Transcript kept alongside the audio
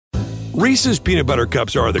Reese's Peanut Butter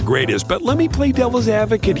Cups are the greatest, but let me play devil's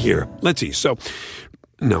advocate here. Let's see. So,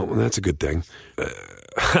 no, that's a good thing.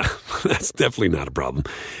 That's definitely not a problem.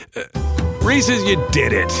 Reese's, you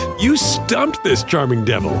did it. You stumped this charming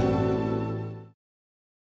devil.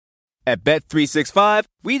 At Bet365,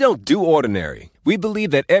 we don't do ordinary. We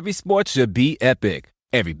believe that every sport should be epic.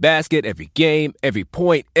 Every basket, every game, every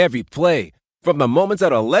point, every play. From the moments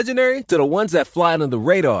that are legendary to the ones that fly under the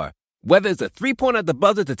radar. Whether it's a three-pointer at the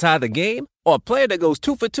buzzer to tie the game or a player that goes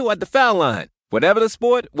 2 for 2 at the foul line. Whatever the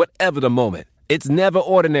sport, whatever the moment. It's never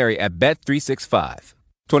ordinary at Bet365.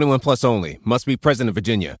 21 plus only. Must be present in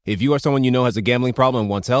Virginia. If you or someone you know has a gambling problem and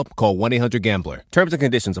wants help, call 1-800-GAMBLER. Terms and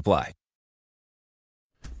conditions apply.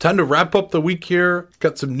 Time to wrap up the week here.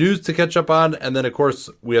 Got some news to catch up on. And then, of course,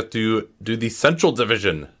 we have to do the Central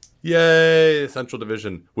Division. Yay, Central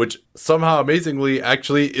Division, which somehow amazingly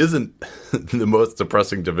actually isn't the most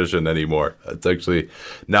depressing division anymore. It's actually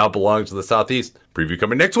now belongs to the Southeast. Preview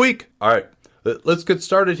coming next week. All right, let's get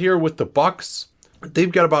started here with the Bucks.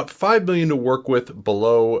 They've got about $5 million to work with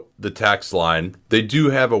below the tax line. They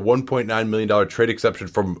do have a $1.9 million trade exception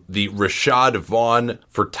from the Rashad Vaughn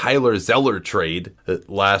for Tyler Zeller trade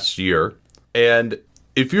last year. And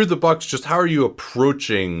if you're the Bucks, just how are you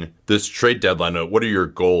approaching this trade deadline? What are your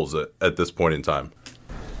goals at this point in time?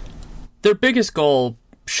 Their biggest goal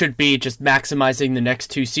should be just maximizing the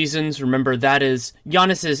next 2 seasons. Remember, that is,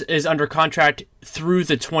 Giannis is under contract through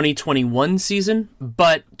the 2021 season,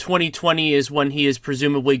 but 2020 is when he is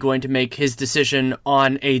presumably going to make his decision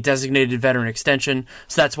on a designated veteran extension.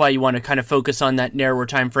 So that's why you want to kind of focus on that narrower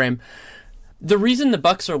time frame. The reason the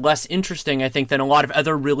Bucks are less interesting, I think, than a lot of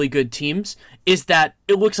other really good teams is that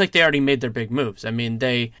it looks like they already made their big moves. I mean,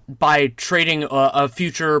 by trading a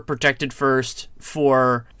future protected first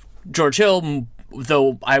for George Hill,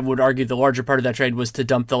 though I would argue the larger part of that trade was to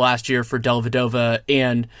dump the last year for Dellavedova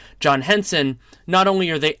and John Henson. Not only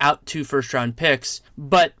are they out 2 first-round picks,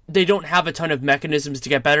 but they don't have a ton of mechanisms to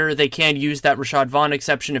get better. They can use that Rashad Vaughn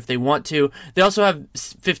exception if they want to. They also have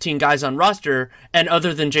 15 guys on roster, and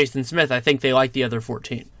other than Jason Smith, I think they like the other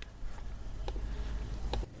 14.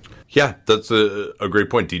 Yeah, that's a great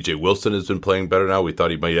point. DJ Wilson has been playing better now. We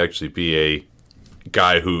thought he might actually be a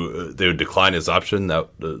guy who they would decline his option. That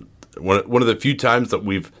one of the few times that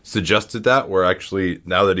we've suggested that, where actually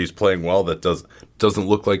now that he's playing well, that doesn't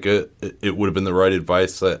look like it would have been the right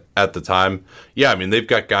advice at the time. Yeah, I mean, they've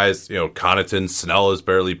got guys, Connaughton, Snell is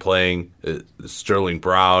barely playing, Sterling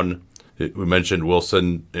Brown. We mentioned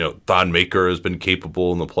Wilson, Thon Maker has been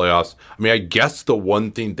capable in the playoffs. I mean, I guess the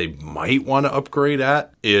one thing they might want to upgrade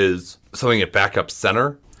at is something at backup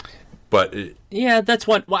center. But yeah, that's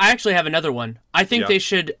one. Well, I actually have another one. I think they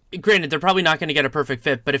should, granted, they're probably not going to get a perfect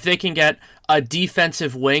fit, but if they can get a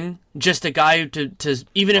defensive wing, just a guy to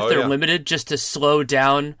even if they're limited, just to slow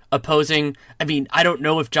down opposing. I mean, I don't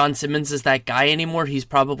know if John Simmons is that guy anymore. He's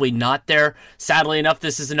probably not there. Sadly enough,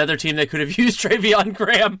 this is another team that could have used Treveon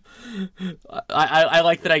Graham. I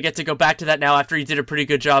like that I get to go back to that now after he did a pretty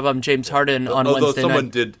good job on James Harden on Wednesday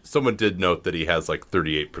night. Someone did note that he has like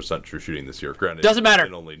 38% true shooting this year. Granted, doesn't matter.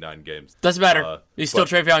 In only 9 games. Doesn't matter. He's still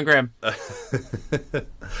Treveon Graham.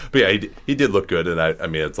 But yeah, he did look good, and I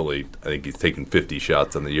mean, I think he's taken 50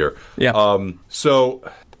 shots in the year. Yeah. So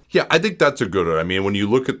yeah, I think that's a good one. I mean, when you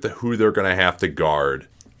look at who they're going to have to guard,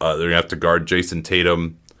 they're going to have to guard Jason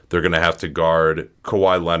Tatum. They're going to have to guard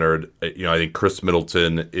Kawhi Leonard. I think Chris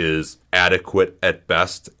Middleton is adequate at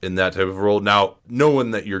best in that type of role. Now, no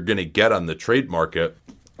one that you're going to get on the trade market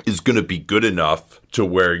is going to be good enough to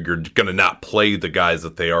where you're going to not play the guys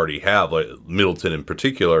that they already have, like Middleton in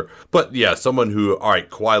particular. But yeah, someone who, all right,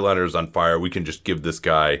 Kawhi Leonard's on fire. We can just give this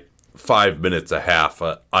guy 5 minutes a half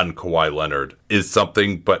on Kawhi Leonard is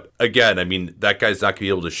something. But again, I mean, that guy's not going to be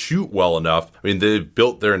able to shoot well enough. I mean, they've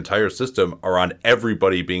built their entire system around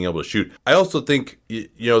everybody being able to shoot. I also think,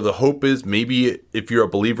 the hope is maybe if you're a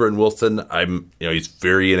believer in Wilson, he's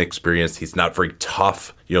very inexperienced. He's not very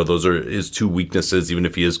tough. Those are his 2 weaknesses, even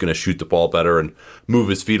if he is going to shoot the ball better and move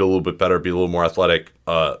his feet a little bit better, be a little more athletic.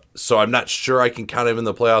 So I'm not sure I can count him in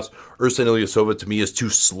the playoffs. Ersan Ilyasova to me is too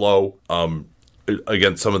slow.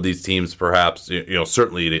 Against some of these teams, perhaps,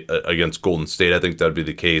 certainly against Golden State, I think that'd be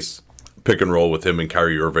the case. Pick and roll with him and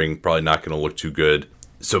Kyrie Irving, probably not going to look too good.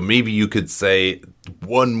 So maybe you could say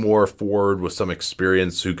one more forward with some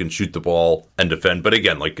experience who can shoot the ball and defend. But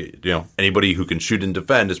again, anybody who can shoot and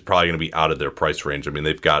defend is probably going to be out of their price range. I mean,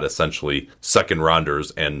 they've got essentially second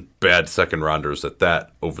rounders and bad second rounders at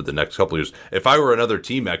that over the next couple of years. If I were another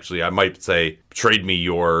team, actually, I might say, trade me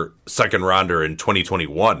your second rounder in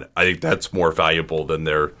 2021. I think that's more valuable than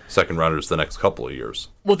their second rounders the next couple of years.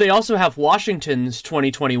 Well, they also have Washington's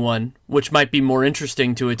 2021, which might be more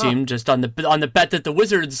interesting to a team just on the bet that the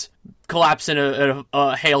Wizards collapse in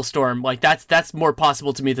a hailstorm. Like that's more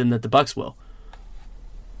possible to me than that the Bucks will.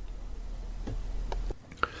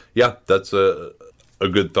 Yeah, that's a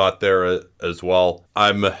good thought there as well.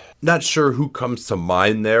 I'm not sure who comes to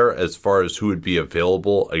mind there as far as who would be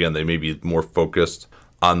available. Again, they may be more focused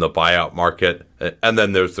on the buyout market. And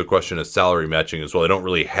then there's the question of salary matching as well. I don't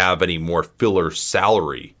really have any more filler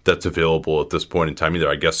salary that's available at this point in time either.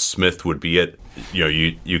 I guess Smith would be it.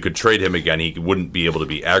 You could trade him again. He wouldn't be able to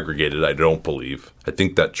be aggregated, I don't believe. I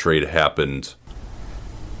think that trade happened.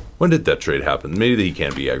 When did that trade happen? Maybe he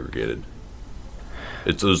can be aggregated.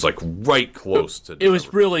 It was like right close to December.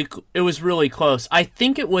 It was really close. I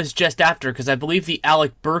think it was just after, because I believe the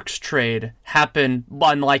Alec Burks trade happened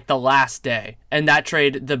on like the last day, and that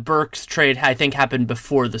trade, the Burks trade, I think happened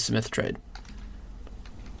before the Smith trade.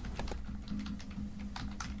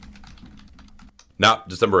 No,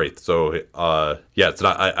 December 8th. So it's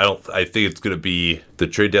not. I think it's going to be, the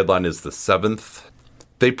trade deadline is the 7th.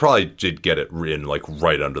 They probably did get it in like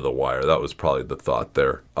right under the wire. That was probably the thought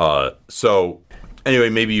there.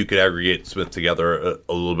 Anyway, maybe you could aggregate Smith together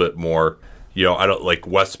a little bit more. I don't like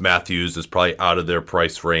Wes Matthews is probably out of their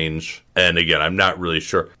price range. And again, I'm not really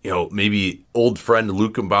sure. Maybe old friend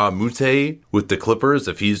Luc Mbah a Moute with the Clippers,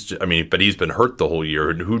 but he's been hurt the whole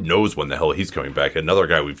year, and who knows when the hell he's coming back. Another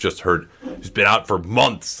guy we've just heard who's been out for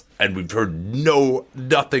months, and we've heard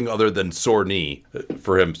nothing other than sore knee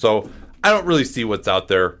for him. So I don't really see what's out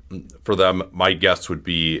there for them. My guess would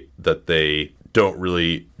be that they don't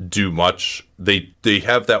really do much. They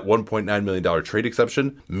have that $1.9 million trade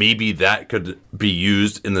exception. Maybe that could be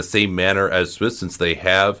used in the same manner as Smith, since they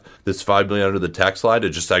have this $5 million under the tax line, to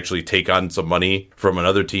just actually take on some money from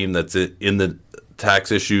another team that's in the tax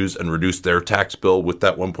issues and reduce their tax bill with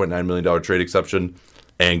that $1.9 million trade exception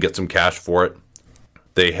and get some cash for it.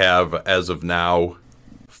 They have, as of now,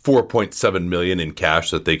 $4.7 million in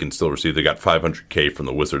cash that they can still receive. They got $500K from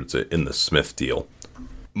the Wizards in the Smith deal.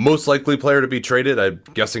 Most likely player to be traded, I'm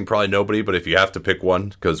guessing probably nobody, but if you have to pick one,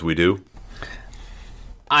 because we do.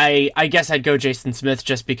 I guess I'd go Jason Smith,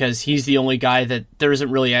 just because he's the only guy that there isn't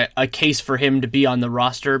really a case for him to be on the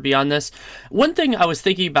roster beyond this. One thing I was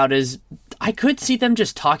thinking about is I could see them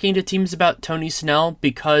just talking to teams about Tony Snell,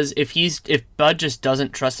 because if Bud just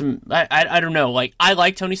doesn't trust him, I don't know. Like, I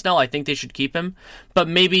like Tony Snell, I think they should keep him, but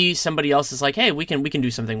maybe somebody else is like, hey, we can do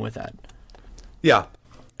something with that. Yeah.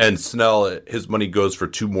 And Snell, his money goes for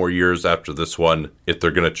 2 more years after this one if they're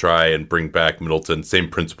going to try and bring back Middleton. Same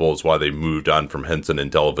principle as why they moved on from Henson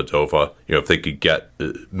and Dellavedova. If they could get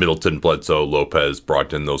Middleton, Bledsoe, Lopez,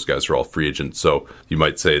 Brogdon, those guys are all free agents. So you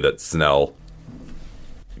might say that Snell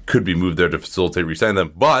could be moved there to facilitate re-signing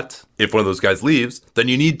them. But if one of those guys leaves, then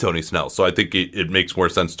you need Tony Snell. So I think it makes more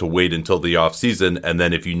sense to wait until the offseason. And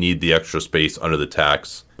then if you need the extra space under the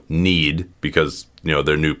tax, because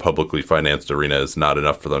their new publicly financed arena is not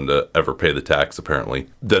enough for them to ever pay the tax, apparently,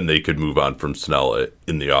 then they could move on from Snell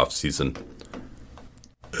in the offseason.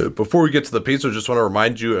 Before we get to the Pacers, I just want to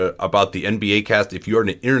remind you about the NBA cast. If you are an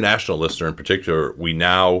international listener in particular, we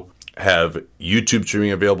now have YouTube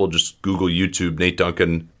streaming available. Just Google YouTube Nate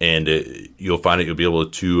Duncan, and you'll find it. You'll be able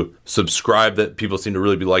to subscribe. That people seem to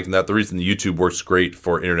really be liking that. The reason the YouTube works great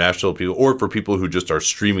for international people, or for people who just are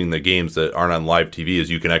streaming the games that aren't on live TV, is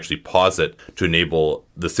you can actually pause it to enable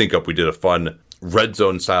the sync up. We did a fun red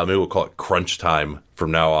zone style, maybe we'll call it crunch time from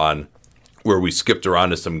now on, where we skipped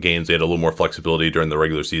around to some games. They had a little more flexibility during the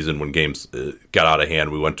regular season. When games got out of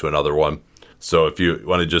hand, we went to another one. So if you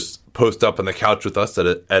want to just post up on the couch with us at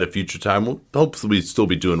a future time, we'll hopefully still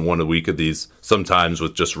be doing one a week of these, sometimes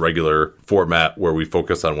with just regular format where we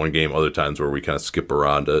focus on one game, other times where we kind of skip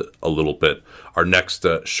around a little bit. Our next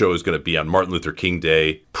show is going to be on Martin Luther King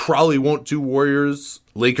Day. Probably won't do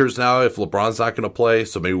Warriors-Lakers now if LeBron's not going to play,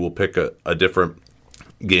 so maybe we'll pick a different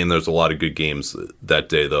game. There's a lot of good games that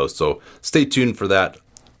day, though, so stay tuned for that.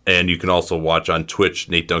 And you can also watch on Twitch,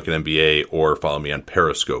 Nate Duncan NBA, or follow me on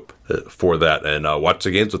Periscope for that. And watch the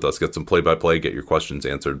games with us, get some play-by-play, get your questions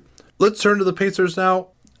answered. Let's turn to the Pacers now.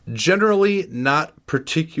 Generally not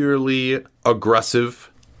particularly aggressive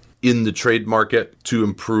in the trade market to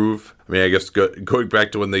improve. I mean, I guess going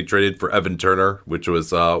back to when they traded for Evan Turner, which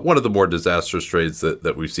was one of the more disastrous trades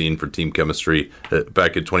that we've seen for team chemistry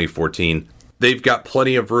back in 2014. they've got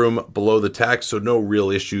plenty of room below the tax, so no real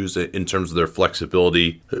issues in terms of their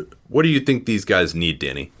flexibility. What do you think these guys need,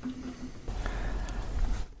 Danny?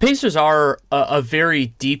 Pacers are a very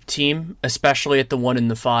deep team, especially at the 1 and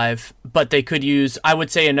the 5, but they could use, I would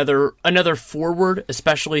say, another forward,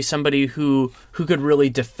 especially somebody who could really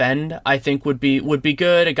defend. I think would be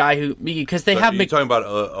good. A guy who, because they have. Are you talking about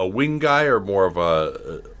a wing guy or more of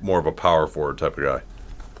a power forward type of guy?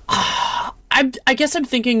 I guess I'm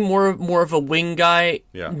thinking more of a wing guy.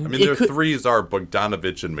 Yeah, I mean their threes are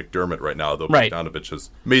Bogdanović and McDermott right now, though right. Bogdanović has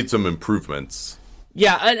made some improvements.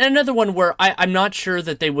 Yeah, another one where I'm not sure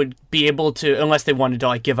that they would be able to, unless they wanted to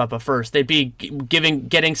like give up a first. They'd be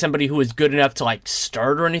getting somebody who is good enough to like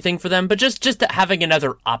start or anything for them, but just having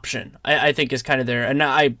another option, I think is kind of there. And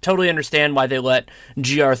I totally understand why they let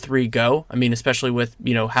GR3 go. I mean, especially with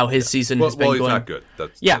how his season has been going. Well, he's not good.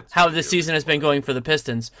 That's how this season has been going for the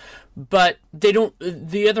Pistons. But they don't.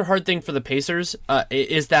 The other hard thing for the Pacers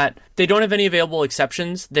is that they don't have any available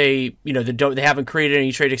exceptions. They haven't created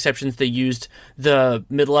any trade exceptions. They used the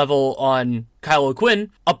mid-level on Kyle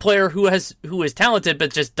O'Quinn, a player who is talented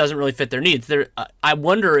but just doesn't really fit their needs. I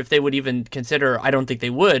wonder if they would even consider. I don't think they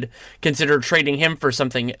would consider trading him for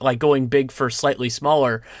something like going big for slightly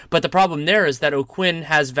smaller. But the problem there is that O'Quinn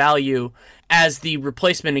has value as the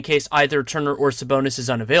replacement in case either Turner or Sabonis is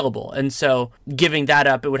unavailable. And so giving that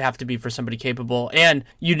up, it would have to be for somebody capable. And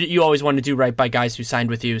you always want to do right by guys who signed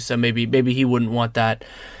with you, so maybe he wouldn't want that.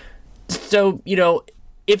 So,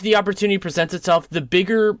 if the opportunity presents itself, the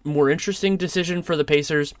bigger, more interesting decision for the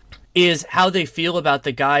Pacers is how they feel about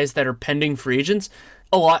the guys that are pending free agents.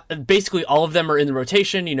 Basically all of them are in the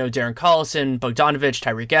rotation, Darren Collison, Bogdanović,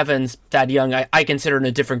 Tyreke Evans, Thad Young. I consider in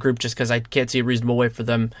a different group just because I can't see a reasonable way for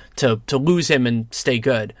them to lose him and stay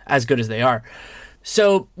good as they are.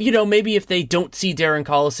 So, maybe if they don't see Darren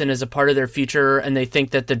Collison as a part of their future and they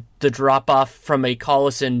think that the drop-off from a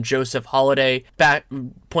Collison-Joseph Holiday back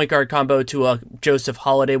point guard combo to a Joseph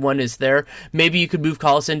Holiday one is there, maybe you could move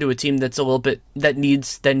Collison to a team that's a little bit, that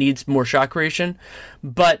needs more shot creation.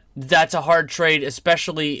 But that's a hard trade,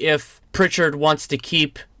 especially if Pritchard wants to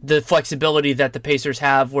keep the flexibility that the Pacers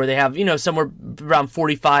have, where they have, somewhere around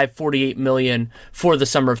 $45-48 million for the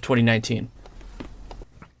summer of 2019.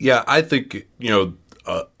 Yeah, I think,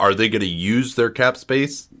 are they going to use their cap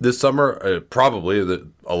space this summer? Probably,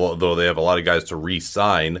 although they have a lot of guys to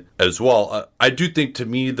re-sign as well. I do think, to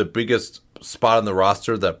me, the biggest spot on the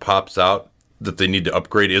roster that pops out that they need to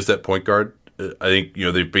upgrade is that point guard. I think,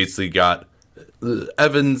 they've basically got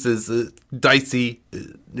Evans is dicey,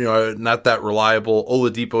 not that reliable.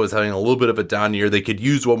 Oladipo is having a little bit of a down year. They could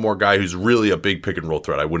use one more guy who's really a big pick and roll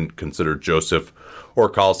threat. I wouldn't consider Joseph or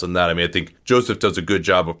Collison that. I mean, I think Joseph does a good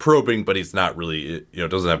job of probing, but he's not really,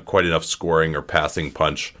 doesn't have quite enough scoring or passing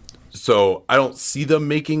punch. So I don't see them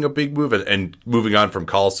making a big move. And moving on from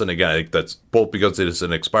Collison, again, I think that's both because it is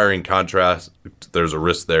an expiring contract. There's a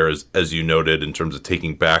risk there, as you noted, in terms of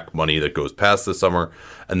taking back money that goes past the summer.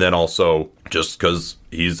 And then also just because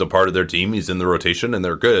he's a part of their team, he's in the rotation and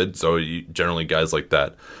they're good. So generally guys like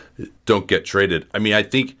that don't get traded. I mean, I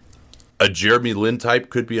think a Jeremy Lin type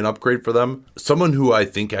could be an upgrade for them. Someone who I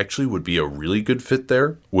think actually would be a really good fit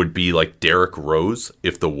there would be like Derrick Rose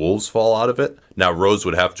if the Wolves fall out of it. Now, Rose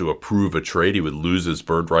would have to approve a trade. He would lose his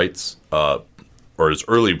bird rights, or his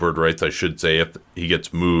early bird rights, I should say, if he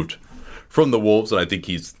gets moved from the Wolves, and I think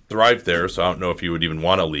he's thrived there, so I don't know if he would even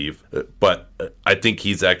want to leave. But I think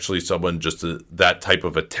he's actually someone that type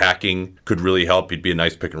of attacking could really help. He'd be a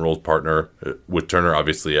nice pick and roll partner with Turner,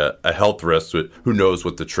 obviously a health risk. Who knows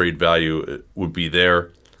what the trade value would be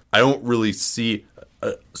there. I don't really see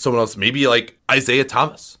someone else, maybe like Isaiah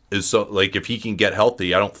Thomas. If he can get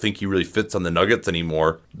healthy, I don't think he really fits on the Nuggets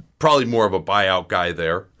anymore. Probably more of a buyout guy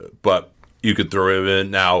there, but you could throw him in.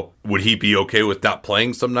 Now, would he be okay with not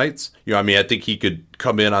playing some nights? I think he could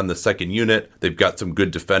come in on the second unit. They've got some good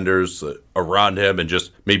defenders around him and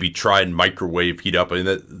just maybe try and microwave heat up.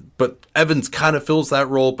 But Evans kind of fills that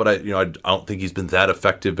role, but I don't think he's been that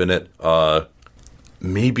effective in it.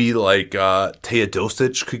 Maybe like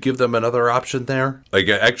Teodosic could give them another option there. Like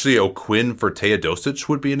actually, O'Quinn for Teodosic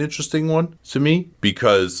would be an interesting one to me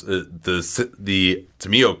because to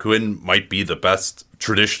me O'Quinn might be the best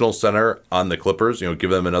traditional center on the Clippers. Give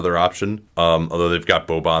them another option. Although they've got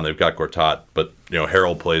Boban, they've got Gortat, but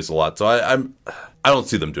Harrell plays a lot, so I don't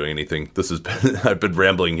see them doing anything. I've been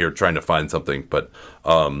rambling here trying to find something, but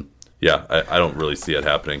I don't really see it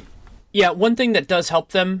happening. Yeah, one thing that does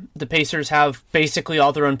help them, the Pacers have basically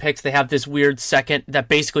all their own picks. They have this weird second that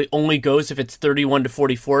basically only goes if it's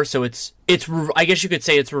 31-44. So it's I guess you could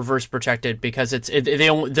say it's reverse protected because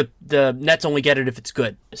the Nets only get it if it's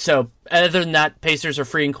good. So other than that, Pacers are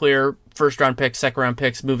free and clear. first-round picks, second-round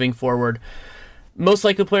picks moving forward. Most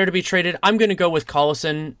likely player to be traded, I'm going to go with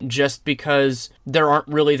Collison just because there aren't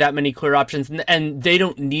really that many clear options, and they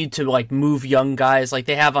don't need to like move young guys like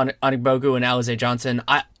they have on Onigbogu and Alize Johnson.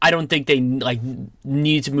 I don't think they like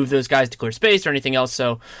need to move those guys to clear space or anything else,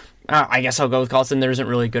 so I guess I'll go with Collison. There isn't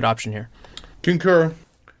really a good option here. Concur.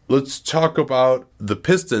 Let's talk about the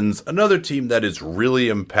Pistons, another team that is really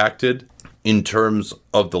impacted in terms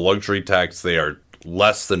of the luxury tax. They are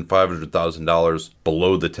less than $500,000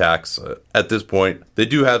 below the tax at this point. They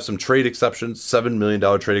do have some trade exceptions, $7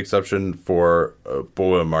 million trade exception for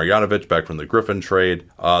Bojan Marjanovic back from the Griffin trade.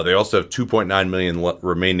 They also have $2.9 million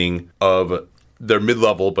remaining of their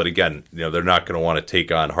mid-level, but again, they're not going to want to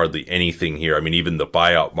take on hardly anything here. I mean, even the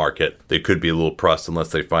buyout market, they could be a little pressed unless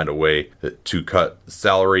they find a way to cut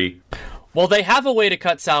salary. Well, they have a way to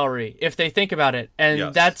cut salary if they think about it, and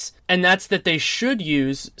yes. that's that they should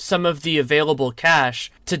use some of the available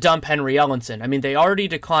cash to dump Henry Ellenson. I mean, they already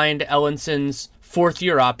declined Ellenson's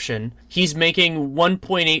fourth-year option. He's making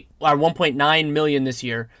 $1.9 million this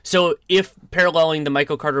year. So if paralleling the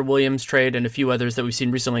Michael Carter-Williams trade and a few others that we've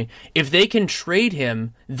seen recently, if they can trade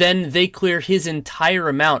him, then they clear his entire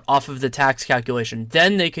amount off of the tax calculation.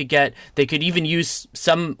 Then they could even use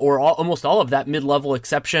some or almost all of that mid-level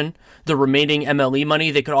exception, the remaining MLE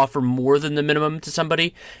money. They could offer more than the minimum to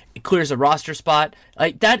somebody. It clears a roster spot.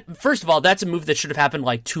 Like that. First of all, that's a move that should have happened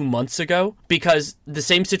like 2 months ago because the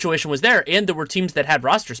same situation was there, and there were teams that had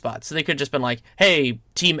roster spots. So they could have just been like, hey,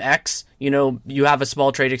 Team X, you have a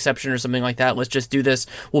small trade exception or something like that. Let's just do this.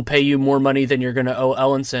 We'll pay you more money than you're going to owe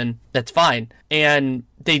Ellenson. That's fine. And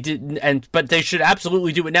they didn't, but they should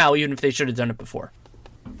absolutely do it now, even if they should have done it before.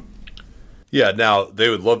 Yeah, now they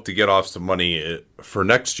would love to get off some money for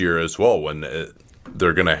next year as well when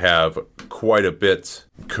they're going to have quite a bit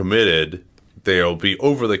committed. They'll be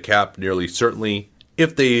over the cap nearly certainly.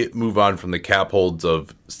 If they move on from the cap holds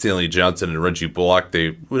of Stanley Johnson and Reggie Bullock,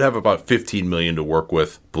 they would have about $15 million to work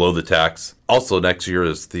with below the tax. Also, next year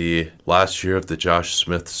is the last year of the Josh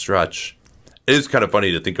Smith stretch. It is kind of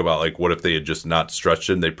funny to think about, like, what if they had just not stretched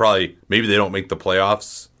him? Maybe they don't make the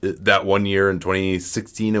playoffs that 1 year in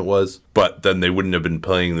 2016 it was, but then they wouldn't have been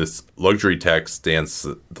playing this luxury tax dance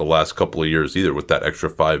the last couple of years either with that extra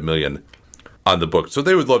 $5 million on the book. So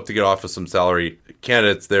they would love to get off of some salary.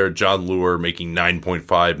 Candidates there, John Lure making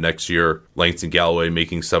 9.5 next year, Langston Galloway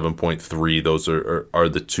making 7.3. Those are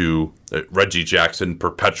the two. Reggie Jackson,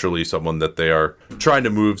 perpetually someone that they are trying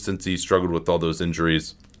to move since he struggled with all those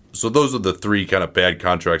injuries. So those are the three kind of bad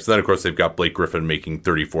contracts. Then, of course, they've got Blake Griffin making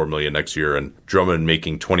 $34 million next year and Drummond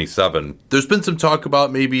making $27 million. There's been some talk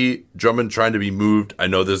about maybe Drummond trying to be moved. I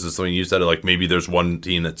know this is something you said, like maybe there's one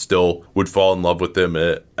team that still would fall in love with him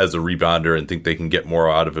as a rebounder and think they can get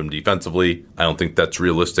more out of him defensively. I don't think that's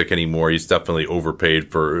realistic anymore. He's definitely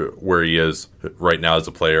overpaid for where he is right now as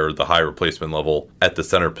a player. The high replacement level at the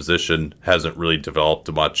center position hasn't really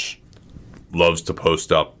developed much. Loves to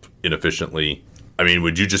post up inefficiently. I mean,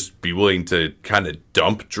 would you just be willing to kind of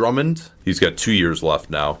dump Drummond? He's got 2 years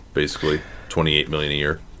left now, basically $28 million a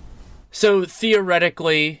year. So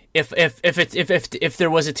theoretically, if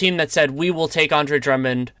there was a team that said we will take Andre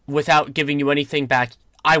Drummond without giving you anything back,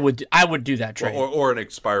 I would do that trade. Or an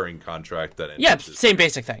expiring contract that ends. Yeah, same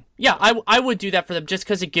basic thing. Yeah, I would do that for them just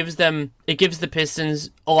because it gives the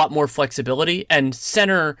Pistons a lot more flexibility, and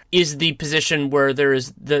center is the position where there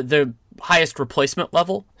is the highest replacement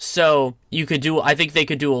level. So I think they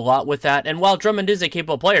could do a lot with that. And while Drummond is a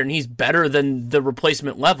capable player and he's better than the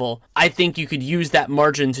replacement level, I think you could use that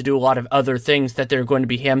margin to do a lot of other things that they're going to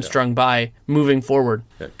be hamstrung by moving forward.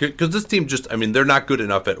 Because this team they're not good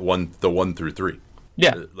enough at the 1 through 3.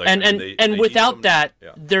 Yeah, and without that,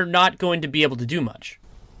 they're not going to be able to do much.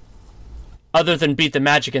 Other than beat the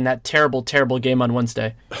Magic in that terrible, terrible game on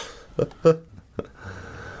Wednesday.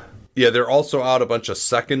 Yeah, they're also out a bunch of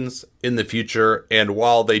seconds in the future, and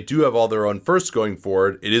while they do have all their own firsts going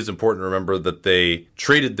forward, it is important to remember that they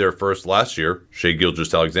traded their first last year. Shai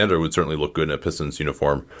Gilgeous-Alexander would certainly look good in a Pistons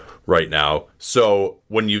uniform right now. So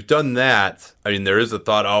when you've done that, I mean, there is a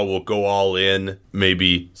thought, we'll go all in.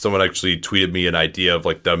 Maybe someone actually tweeted me an idea of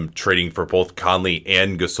like them trading for both Conley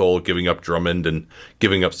and Gasol, giving up Drummond and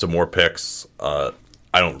giving up some more picks. I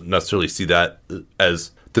don't necessarily see that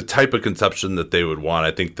as the type of conception that they would want.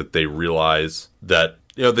 I think that they realize that,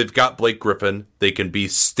 they've got Blake Griffin. They can be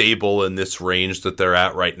stable in this range that they're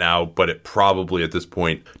at right now, but it probably at this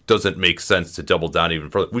point doesn't make sense to double down even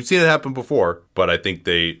further. We've seen it happen before, but I think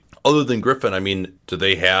they other than Griffin, I mean, do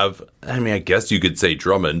they have, I mean, I guess you could say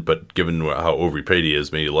Drummond, but given how overpaid he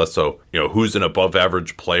is, maybe less so, who's an above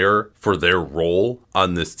average player for their role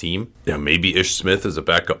on this team? Maybe Ish Smith is a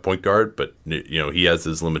backup point guard, but, he has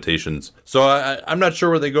his limitations. So I'm not sure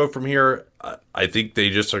where they go from here. I think they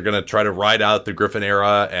just are going to try to ride out the Griffin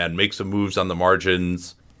era and make some moves on the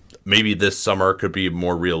margins. Maybe this summer could be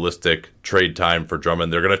more realistic trade time for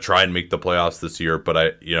Drummond. They're going to try and make the playoffs this year,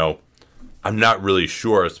 but I'm not really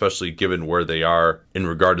sure, especially given where they are in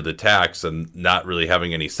regard to the tax and not really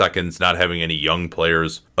having any seconds, not having any young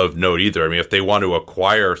players of note either. I mean, if they want to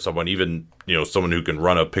acquire someone, even, someone who can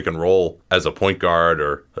run a pick and roll as a point guard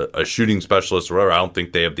or a shooting specialist or whatever, I don't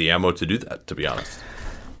think they have the ammo to do that, to be honest.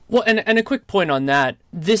 Well, and a quick point on that.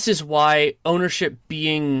 This is why ownership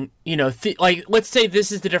being, let's say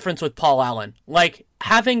this is the difference with Paul Allen. Like,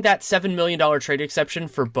 having that $7 million trade exception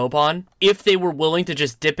for Boban, if they were willing to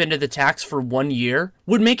just dip into the tax for 1 year,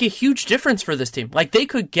 would make a huge difference for this team. Like, they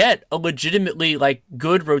could get a legitimately,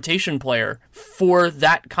 good rotation player for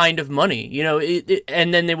that kind of money,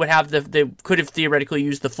 and then they would have they could have theoretically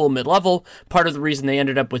used the full mid-level. Part of the reason they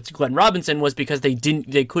ended up with Glenn Robinson was because they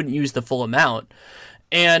couldn't use the full amount.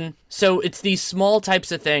 And so it's these small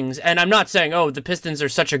types of things. And I'm not saying, the Pistons are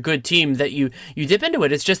such a good team that you dip into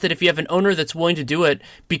it. It's just that if you have an owner that's willing to do it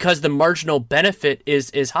because the marginal benefit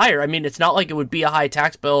is higher. I mean, it's not like it would be a high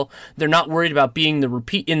tax bill. They're not worried about being the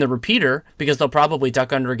repeater because they'll probably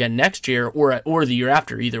duck under again next year or the year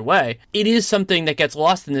after, either way. It is something that gets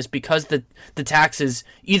lost in this because the tax is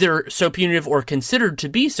either so punitive or considered to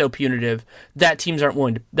be so punitive that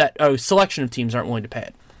selection of teams aren't willing to pay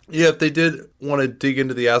it. Yeah, if they did want to dig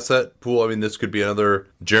into the asset pool, I mean, this could be another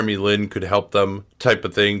Jeremy Lin could help them type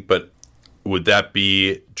of thing, but would that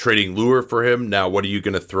be trading Lure for him? Now, what are you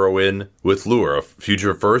going to throw in with Lure? A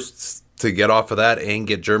future firsts to get off of that and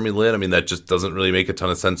get Jeremy Lin? I mean, that just doesn't really make a ton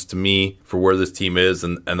of sense to me for where this team is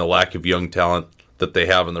and the lack of young talent that they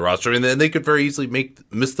have in the roster. I mean, and they could very easily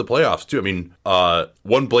miss the playoffs, too. I mean,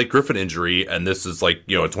 one Blake Griffin injury, and this is a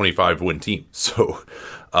 25-win team. So,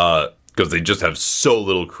 because they just have so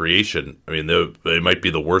little creation. I mean, they might be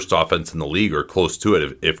the worst offense in the league or close to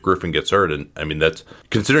it if Griffin gets hurt. And I mean, that's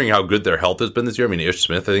considering how good their health has been this year. I mean, Ish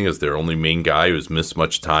Smith, I think, is their only main guy who's missed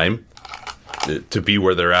much time. To be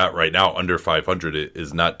where they're at right now, under 500,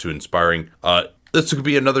 is not too inspiring. This could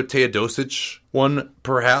be another Teodosic one,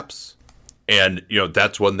 perhaps. And,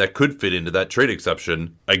 that's one that could fit into that trade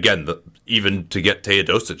exception. Again, even to get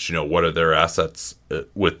Teodosic, what are their assets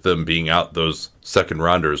with them being out, those second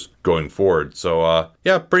rounders going forward? So,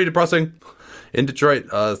 pretty depressing in Detroit.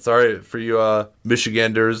 Sorry for you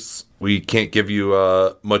Michiganders. We can't give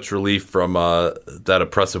you much relief from that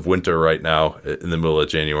oppressive winter right now in the middle of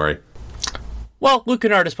January. Well, Luke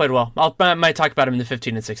Kennard has played well. I might talk about him in the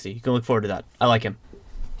 15 and 60. You can look forward to that. I like him.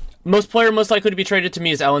 Most likely to be traded to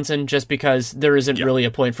me is Ellenson, just because there isn't really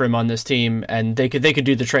a point for him on this team, and they could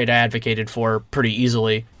do the trade I advocated for pretty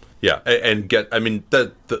easily. Yeah, and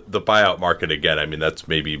the buyout market again. I mean, that's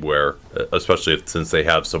maybe where, especially since they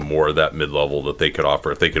have some more of that mid-level that they could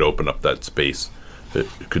offer, if they could open up that space, it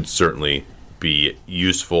could certainly be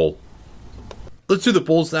useful. Let's do the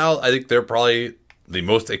Bulls now. I think they're probably the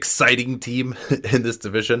most exciting team in this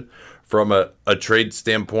division from a trade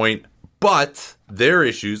standpoint. But their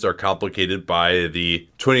issues are complicated by the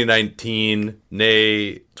 2019,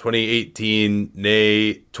 nay, 2018,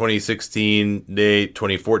 nay, 2016, nay,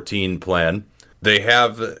 2014 plan. They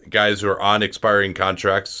have guys who are on expiring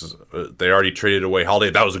contracts. They already traded away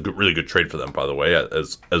Holiday. That was a really good trade for them, by the way,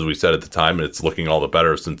 as we said at the time. And it's looking all the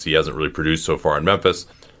better since he hasn't really produced so far in Memphis.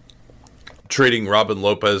 Trading Robin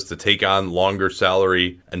Lopez to take on longer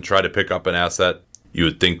salary and try to pick up an asset. You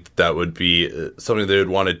would think that would be something they would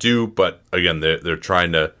want to do, but again, they're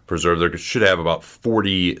trying to preserve. They should have about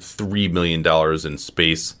 $43 million in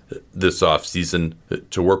space this offseason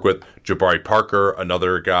to work with. Jabari Parker,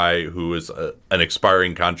 another guy who is an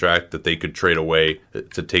expiring contract that they could trade away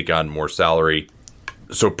to take on more salary.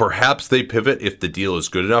 So perhaps they pivot if the deal is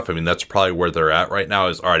good enough. I mean, that's probably where they're at right now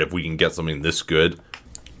is, all right, if we can get something this good,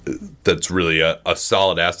 that's really a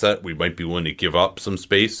solid asset, we might be willing to give up some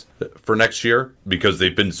space for next year because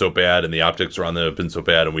they've been so bad and the optics around them have been so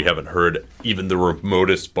bad and we haven't heard even the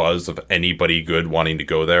remotest buzz of anybody good wanting to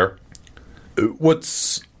go there. What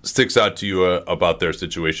sticks out to you about their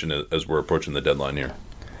situation as we're approaching the deadline here?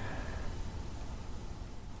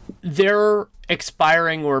 Their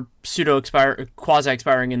expiring or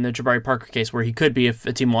quasi-expiring in the Jabari Parker case, where he could be if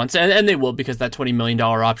a team wants, and they will, because that $20 million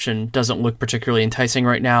option doesn't look particularly enticing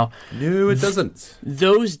right now. No, it doesn't.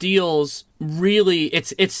 Those deals really,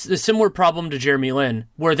 it's a similar problem to Jeremy Lin,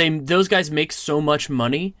 where those guys make so much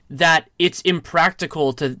money that it's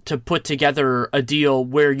impractical to put together a deal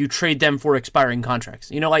where you trade them for expiring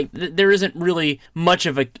contracts. There isn't really much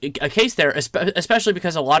of a case there, especially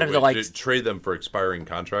because a lot of trade them for expiring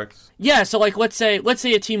contracts. Yeah, so let's say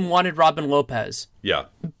a team wanted Robin Lopez. Yeah.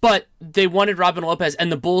 But they wanted Robin Lopez,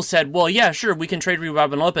 and the Bulls said, well, yeah, sure, we can trade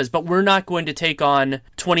Robin Lopez, but we're not going to take on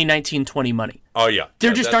 2019-20 money. Oh, yeah.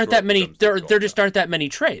 There just aren't that many. There just aren't that many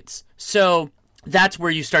trades. So that's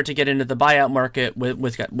where you start to get into the buyout market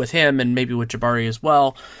with him, and maybe with Jabari as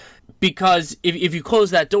well. Because if you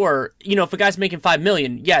close that door, if a guy's making $5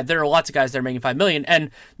 million, yeah, there are lots of guys that are making $5 million, and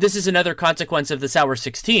this is another consequence of the sour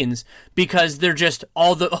 16s, because they're just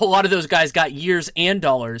a lot of those guys got years and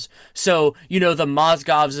dollars. So the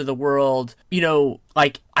Mozgovs of the world,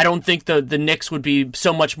 I don't think the Knicks would be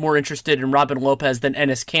so much more interested in Robin Lopez than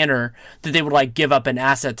Enes Kanter that they would give up an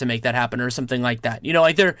asset to make that happen or something like that.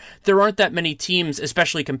 There aren't that many teams,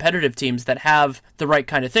 especially competitive teams, that have the right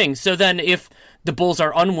kind of thing. So then if the Bulls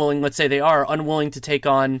are unwilling, let's say they are unwilling to take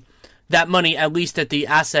on that money, at least at the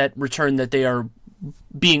asset return that they are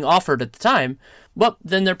being offered at the time, well,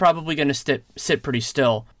 then they're probably going to sit pretty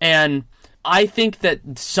still. And I think that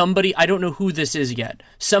somebody, I don't know who this is yet,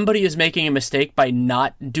 somebody is making a mistake by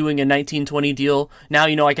not doing a 1920 deal. Now,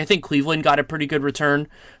 I think Cleveland got a pretty good return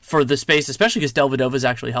for the space, especially because Dellavedova is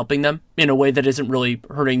actually helping them in a way that isn't really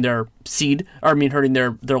hurting their hurting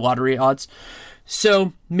their lottery odds.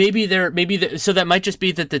 So so that might just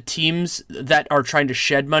be that the teams that are trying to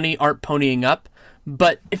shed money aren't ponying up.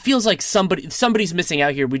 But it feels like somebody's missing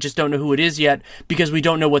out here. We just don't know who it is yet, because we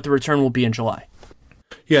don't know what the return will be in July.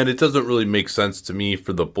 Yeah, and it doesn't really make sense to me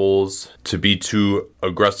for the Bulls to be too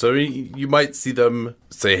aggressive. You might see them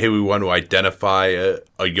say, hey, we want to identify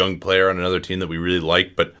a young player on another team that we really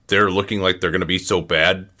like, but they're looking like they're going to be so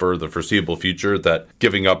bad for the foreseeable future that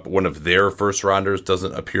giving up one of their first rounders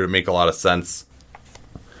doesn't appear to make a lot of sense.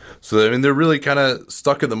 So, they're really kind of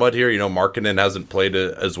stuck in the mud here. Markkanen hasn't played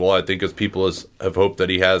as well, I think, as people have hoped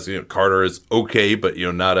that he has. Carter is okay, but,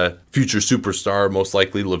 not a future superstar. Most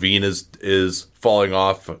likely Levine is falling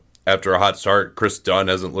off after a hot start. Chris Dunn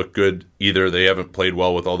hasn't looked good either. They haven't played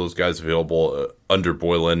well with all those guys available under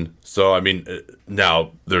Boylan. So,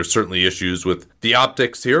 now there's certainly issues with the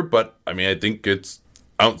optics here, but, I think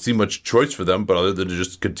I don't see much choice for them, but other than to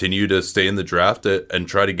just continue to stay in the draft and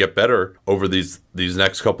try to get better over these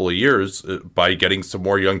next couple of years by getting some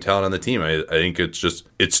more young talent on the team. I think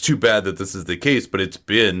it's too bad that this is the case, but it's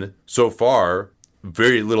been so far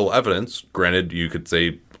very little evidence. Granted, you could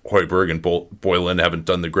say Hoiberg and Boylan haven't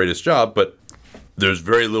done the greatest job, but there's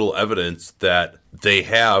very little evidence that they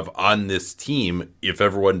have on this team, if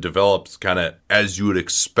everyone develops kind of as you would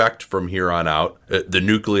expect from here on out, the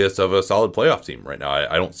nucleus of a solid playoff team right now.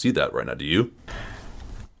 I don't see that right now. Do you?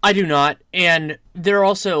 I do not. And they're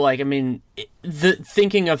also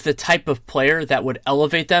thinking of the type of player that would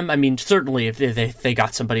elevate them. Certainly if they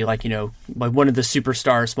got somebody like one of the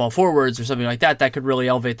superstar small forwards or something like that could really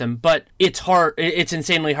elevate them. But it's hard. It's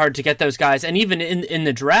insanely hard to get those guys. And even in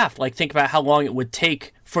the draft, think about how long it would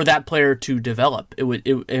take for that player to develop.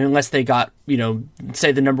 Unless they got,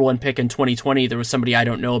 say the number one pick in 2020, there was somebody I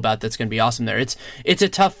don't know about that's going to be awesome there. It's a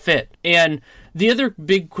tough fit. And the other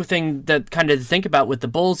big thing that kind of to think about with the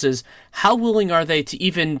Bulls is how willing are they to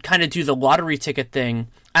even kind of do the lottery ticket thing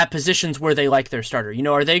at positions where they like their starter?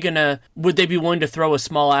 Would they be willing to throw a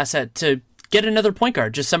small asset to get another point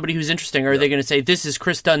guard, just somebody who's interesting? Or are they going to say, this is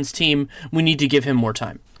Chris Dunn's team, we need to give him more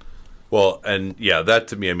time? Well, and yeah, that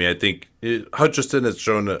to me, I think Hutchison has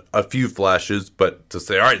shown a few flashes, but to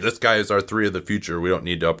say, all right, this guy is our three of the future, we don't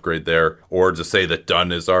need to upgrade there, or to say that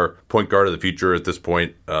Dunn is our point guard of the future at this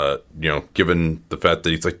point, given the fact that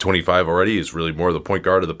he's 25 already, he's really more the point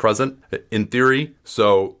guard of the present, in theory.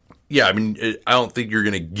 So, yeah, I don't think you're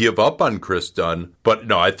going to give up on Chris Dunn, but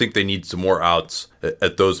no, I think they need some more outs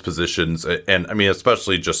at those positions. And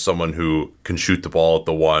especially just someone who can shoot the ball at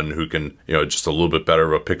the one, who can, just a little bit better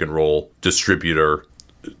of a pick and roll distributor.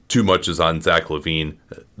 Too much is on Zach LaVine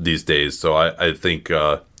these days. So I think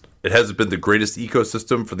it hasn't been the greatest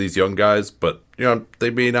ecosystem for these young guys, but, they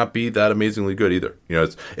may not be that amazingly good either.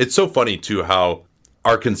 It's so funny too how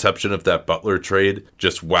our conception of that Butler trade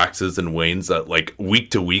just waxes and wanes like week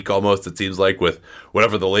to week almost, it seems like, with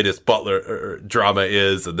whatever the latest Butler drama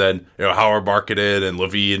is. And then, Howard Markkanen and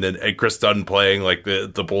Levine and Chris Dunn playing, like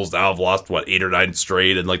the Bulls now have lost, 8 or 9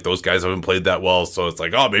 straight. And like those guys haven't played that well. So it's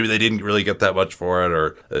like, oh, maybe they didn't really get that much for it.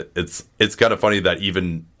 Or it's kind of funny that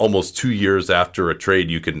even almost 2 years after a trade,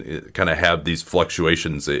 you can kind of have these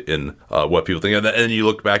fluctuations in what people think. And then you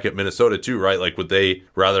look back at Minnesota too, right? Like, would they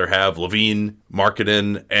rather have Levine, Markkanen,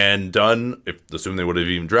 and Dunn, assume they would have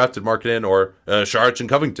even drafted Markkanen, or Saric and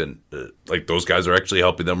Covington? Like, those guys are actually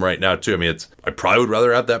helping them right now too. I mean, I probably would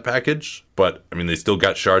rather have that package, but I mean, they still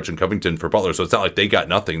got Saric and Covington for Butler, so it's not like they got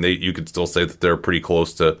nothing. You could still say that they're pretty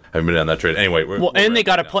close to having been on that trade. Anyway, they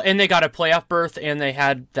got a playoff berth, and they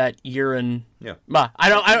had that year in. Yeah, I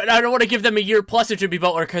don't want to give them a year plus. It should be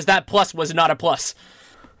Butler, because that plus was not a plus.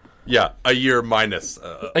 Yeah, a year minus.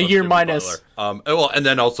 A year minus. And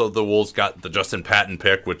then also the Wolves got the Justin Patton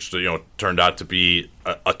pick, which turned out to be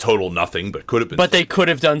a total nothing, but could have been. But they could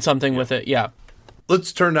have done something with it. Yeah.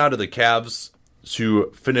 Let's turn now to the Cavs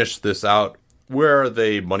to finish this out. Where are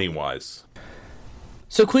they money wise?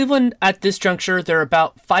 So Cleveland, at this juncture, they're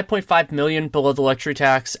about $5.5 million below the luxury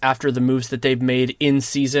tax after the moves that they've made in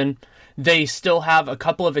season. They still have a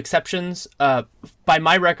couple of exceptions. By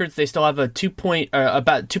my records, they still have a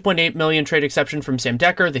about $2.8 million trade exception from Sam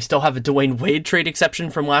Dekker. They still have a Dwayne Wade trade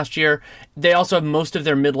exception from last year. They also have most of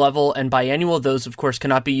their mid-level and biannual. Those, of course,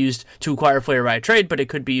 cannot be used to acquire a player via trade, but it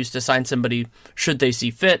could be used to sign somebody should they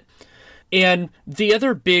see fit. And the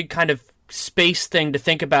other big kind of space thing to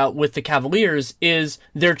think about with the Cavaliers is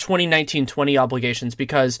their 2019-20 obligations,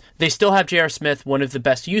 because they still have J.R. Smith. One of the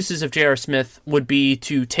best uses of J.R. Smith would be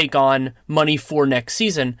to take on money for next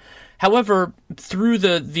season. However, through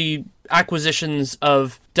the acquisitions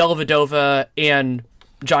of Dellavedova and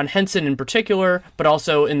John Henson in particular, but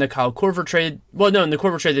also in the Kyle Korver trade. Well, no, in the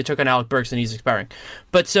Korver trade they took on Alec Burks and he's expiring.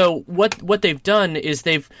 But so what they've done is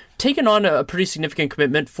they've taken on a pretty significant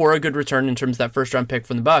commitment for a good return in terms of that first round pick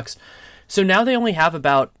from the Bucks. So now they only have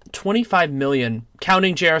about $25 million,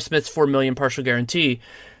 counting J.R. Smith's $4 million partial guarantee,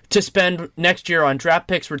 to spend next year on draft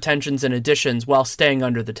picks, retentions, and additions while staying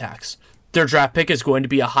under the tax. Their draft pick is going to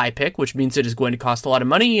be a high pick, which means it is going to cost a lot of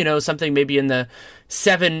money, something maybe in the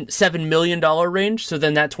 $7 million range. So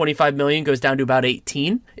then that $25 million goes down to about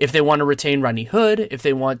 18. If they want to retain Rodney Hood, if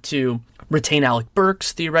they want to retain Alec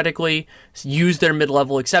Burks, theoretically, use their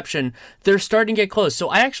mid-level exception, they're starting to get close. So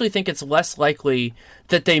I actually think it's less likely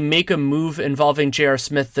that they make a move involving J.R.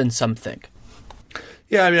 Smith than some think.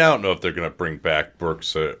 Yeah, I mean, I don't know if they're going to bring back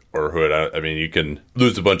Burks or Hood. I mean, you can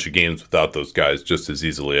lose a bunch of games without those guys just as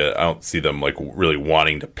easily. I don't see them really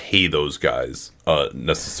wanting to pay those guys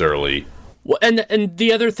necessarily. Well, and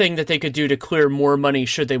the other thing that they could do to clear more money,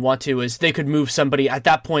 should they want to, is they could move somebody. At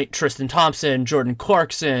that point, Tristan Thompson, Jordan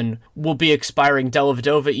Clarkson will be expiring,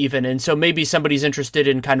 Dellavedova even, and so maybe somebody's interested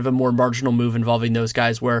in kind of a more marginal move involving those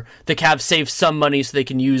guys, where the Cavs save some money so they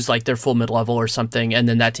can use their full mid-level or something, and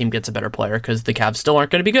then that team gets a better player because the Cavs still aren't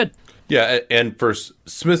going to be good. Yeah, and for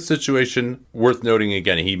Smith's situation, worth noting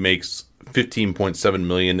again, he makes $15.7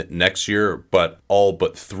 million next year, but all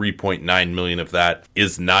but $3.9 million of that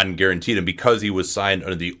is non-guaranteed. And because he was signed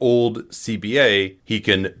under the old CBA, he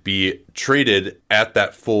can be traded at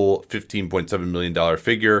that full $15.7 million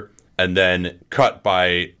figure and then cut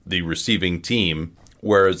by the receiving team.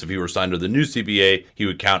 Whereas if he were signed under the new CBA, he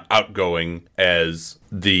would count outgoing as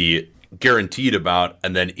the guaranteed amount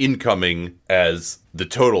and then incoming as the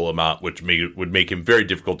total amount, which would make him very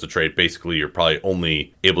difficult to trade. Basically, you're probably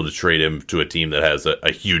only able to trade him to a team that has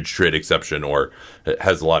a huge trade exception or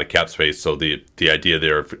has a lot of cap space. So the idea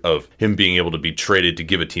there of him being able to be traded to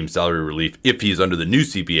give a team salary relief if he's under the new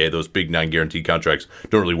CBA, those big non-guaranteed contracts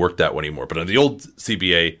don't really work that way anymore. But under the old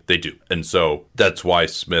CBA, they do. And so that's why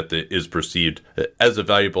Smith is perceived as a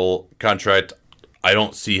valuable contract. I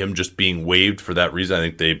don't see him just being waived for that reason. I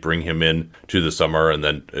think they bring him in to the summer and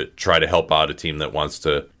then try to help out a team that wants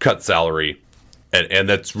to cut salary. And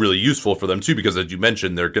that's really useful for them, too, because as you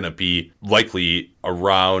mentioned, they're going to be likely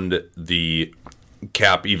around the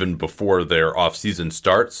cap even before their offseason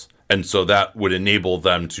starts. And so that would enable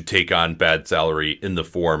them to take on bad salary in the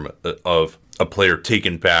form of a player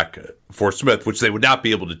taken back for Smith, which they would not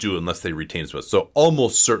be able to do unless they retain Smith. So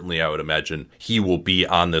almost certainly I would imagine he will be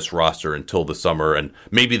on this roster until the summer, and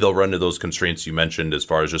maybe they'll run into those constraints you mentioned as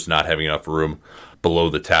far as just not having enough room below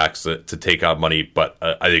the tax to take out money. But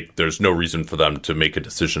I think there's no reason for them to make a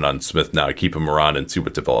decision on Smith now. Keep him around and see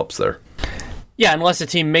what develops there. Yeah, unless a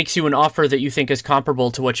team makes you an offer that you think is comparable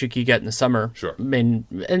to what you could get in the summer. Sure. I mean,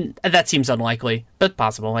 and that seems unlikely, but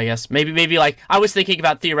possible, I guess. Maybe I was thinking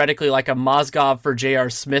about theoretically a Mozgov for J.R.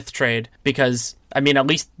 Smith trade, because I mean, at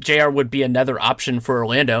least JR would be another option for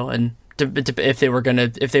Orlando, and if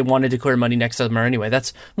they wanted to clear money next summer anyway.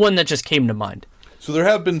 That's one that just came to mind. So there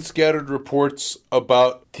have been scattered reports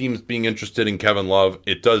about teams being interested in Kevin Love.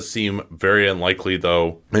 It does seem very unlikely,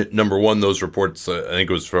 though. Number one, those reports, I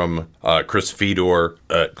think it was from Chris Fedor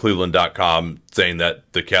at Cleveland.com, saying that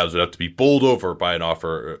the Cavs would have to be bowled over by an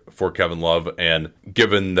offer for Kevin Love. And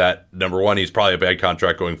given that, number one, he's probably a bad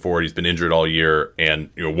contract going forward. He's been injured all year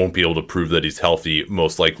and won't be able to prove that he's healthy,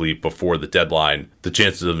 most likely before the deadline. The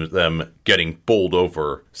chances of them getting bowled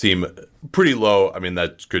over seem pretty low. I mean,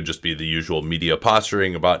 that could just be the usual media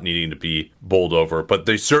posturing about needing to be bowled over, but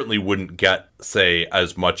they certainly wouldn't get, say,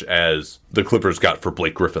 as much as the Clippers got for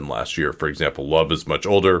Blake Griffin last year, for example. Love is much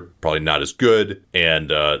older, probably not as good,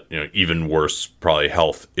 and even worse, probably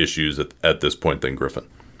health issues at this point than Griffin.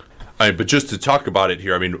 But just to talk about it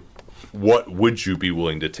here, I mean, what would you be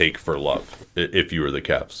willing to take for Love if you were the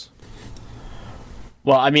Cavs?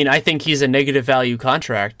 Well, I mean, I think he's a negative value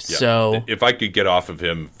contract, Yeah. so If I could get off of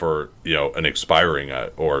him for, an expiring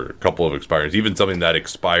or a couple of expirings, even something that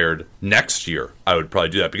expired next year, I would probably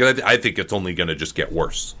do that, because I think it's only going to just get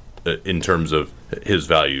worse in terms of his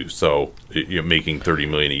value. So, making $30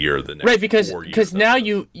 million a year the next right, 4 years. because now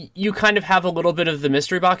you kind of have a little bit of the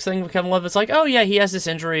mystery box thing with Kevin Love. It's like, oh yeah, he has this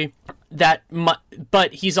injury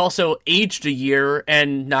but he's also aged a year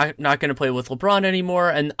and not going to play with LeBron anymore.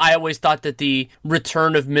 And I always thought that the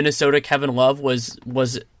return of Minnesota Kevin Love was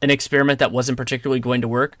an experiment that wasn't particularly going to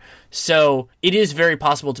work. So it is very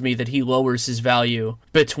possible to me that he lowers his value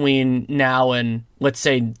between now and, let's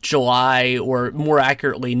say, July, or more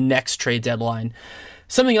accurately, next trade deadline.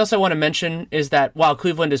 Something else I want to mention is that while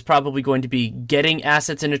Cleveland is probably going to be getting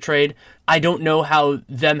assets in a trade, I don't know how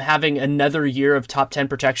them having another year of top 10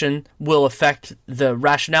 protection will affect the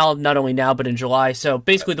rationale, not only now, but in July. So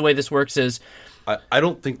basically the way this works is... I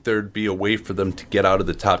don't think there'd be a way for them to get out of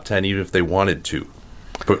the top 10, even if they wanted to.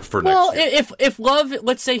 For well, next year. if Love,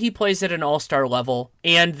 let's say he plays at an all-star level,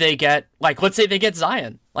 and they get, let's say they get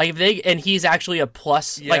Zion. And he's actually a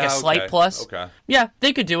plus, a slight plus. Okay. Yeah,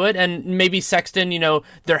 they could do it. And maybe Sexton,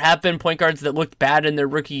 there have been point guards that looked bad in their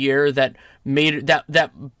rookie year that made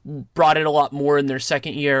that brought it a lot more in their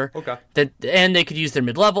second year. Okay. And they could use their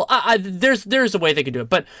mid-level. There's a way they could do it.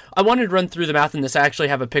 But I wanted to run through the math in this. I actually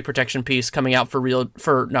have a pick protection piece coming out based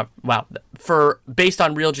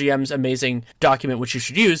on Real GM's amazing document, which you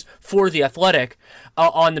should use for The Athletic,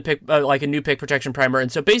 on the pick, a new pick protection primer.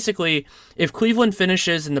 And so basically, if Cleveland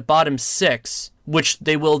finishes in the bottom 6, which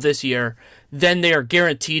they will this year, then they are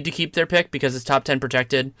guaranteed to keep their pick because it's top 10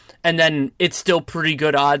 protected. And then it's still pretty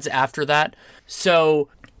good odds after that. So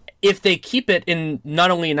if they keep it in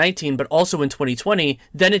not only in 19, but also in 2020,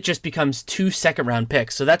 then it just becomes 2 second-round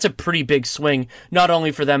picks. So that's a pretty big swing, not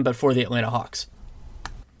only for them, but for the Atlanta Hawks.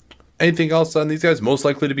 Anything else on these guys most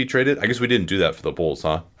likely to be traded? I guess we didn't do that for the Bulls,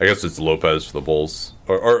 huh? I guess it's Lopez for the Bulls,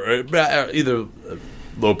 or either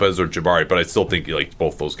Lopez or Jabari. But I still think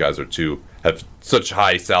both those guys have such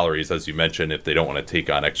high salaries, as you mentioned. If they don't want to take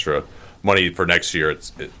on extra money for next year,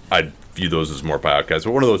 I'd view those as more buyout guys.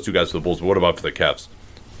 But one of those two guys for the Bulls. But what about for the Cavs?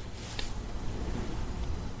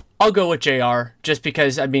 I'll go with JR, just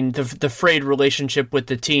because, I mean, the frayed relationship with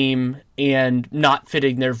the team and not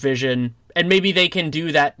fitting their vision. And maybe they can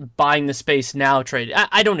do that buying the space now trade.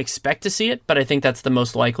 I don't expect to see it, but I think that's the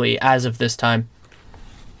most likely as of this time.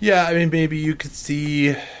 Yeah, I mean, maybe you could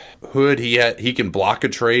see Hood. He can block a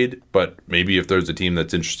trade, but maybe if there's a team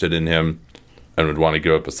that's interested in him and would want to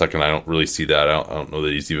give up a second, I don't really see that. I don't know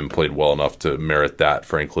that he's even played well enough to merit that,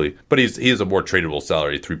 frankly. But he has a more tradable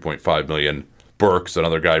salary, $3.5 million. Burks,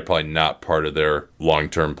 another guy, probably not part of their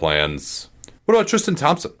long-term plans. What about Tristan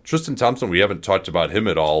Thompson? Tristan Thompson, we haven't talked about him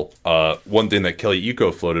at all. One thing that Kelly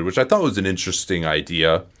Iko floated, which I thought was an interesting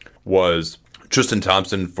idea, was Tristan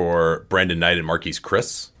Thompson for Brandon Knight and Marquise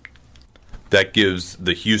Chris. That gives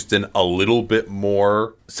the Houston a little bit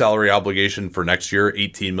more salary obligation for next year,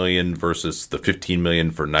 $18 million versus the $15 million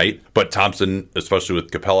for Knight. But Thompson, especially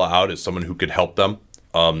with Capella out, is someone who could help them.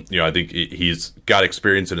 I think he's got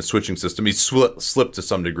experience in a switching system. He's slipped to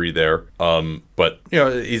some degree there. But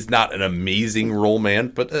he's not an amazing role man,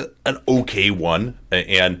 but an okay one.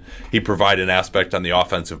 And he provided an aspect on the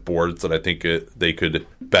offensive boards that I think they could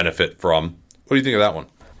benefit from. What do you think of that one?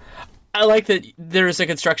 I like that there is a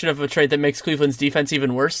construction of a trade that makes Cleveland's defense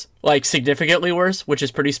even worse, significantly worse, which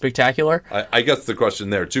is pretty spectacular. I guess the question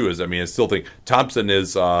there too is, I still think Thompson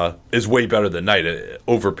is way better than Knight.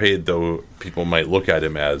 Overpaid though people might look at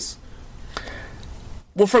him as.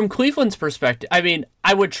 Well, from Cleveland's perspective, I mean,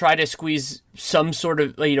 I would try to squeeze some sort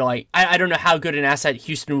of, like, I don't know how good an asset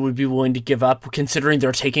Houston would be willing to give up, considering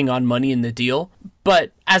they're taking on money in the deal.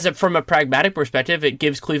 But from a pragmatic perspective, it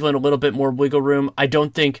gives Cleveland a little bit more wiggle room. I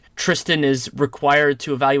don't think Tristan is required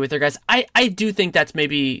to evaluate their guys. I do think that's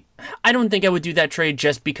maybe, I don't think I would do that trade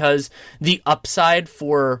just because the upside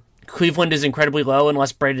for Cleveland is incredibly low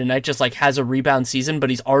unless Brandon Knight just like has a rebound season, but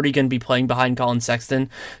he's already going to be playing behind Colin Sexton.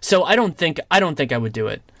 So I don't think I would do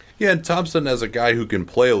it. Yeah, and Thompson as a guy who can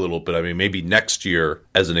play a little bit. I mean, maybe next year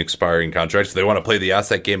as an expiring contract, if they want to play the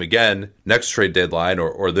asset game again, next trade deadline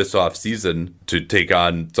or this offseason to take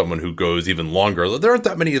on someone who goes even longer. There aren't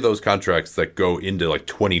that many of those contracts that go into like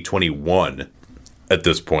 2021 at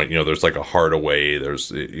this point. There's like a Hardaway,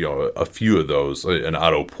 there's, a few of those, an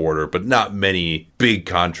Otto Porter, but not many big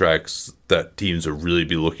contracts that teams will really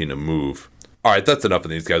be looking to move. All right, that's enough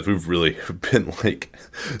of these guys. We've really been like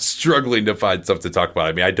struggling to find stuff to talk about.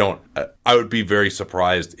 I mean, I would be very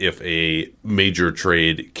surprised if a major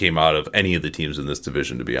trade came out of any of the teams in this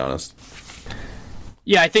division, to be honest.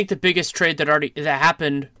 Yeah, I think the biggest trade that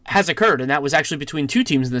happened has occurred, and that was actually between two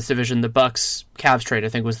teams in this division. The Bucks-Cavs trade, I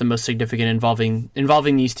think, was the most significant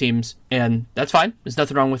involving these teams, and that's fine. There's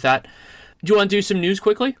nothing wrong with that. Do you want to do some news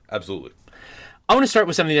quickly? Absolutely. I want to start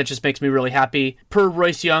with something that just makes me really happy. Per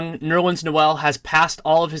Royce Young, Nerlens Noel has passed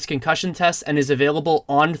all of his concussion tests and is available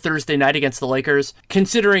on Thursday night against the Lakers.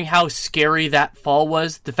 Considering how scary that fall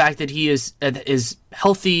was, the fact that he is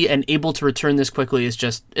healthy and able to return this quickly is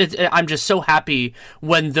just, I'm just so happy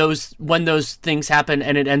when those things happen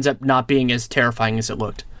and it ends up not being as terrifying as it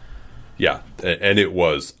looked. Yeah, and it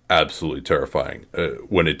was absolutely terrifying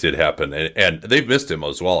when it did happen. And they've missed him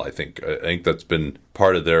as well, I think. I think that's been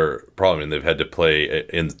part of their problem. And they've had to play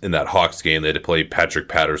in that Hawks game. They had to play Patrick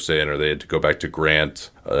Patterson, or they had to go back to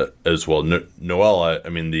Grant as well. Noel, I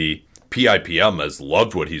mean, the PIPM has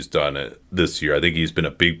loved what he's done this year. I think he's been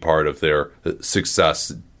a big part of their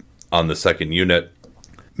success on the second unit.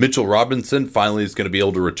 Mitchell Robinson finally is going to be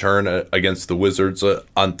able to return against the Wizards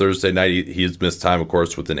on Thursday night. He has missed time, of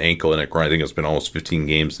course, with an ankle and a groin. I think it's been almost 15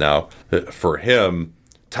 games now for him.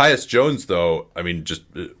 Tyus Jones, though, I mean, just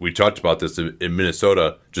we talked about this in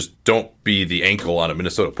Minnesota. Just don't be the ankle on a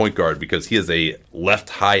Minnesota point guard because he has a left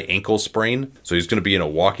high ankle sprain. So he's going to be in a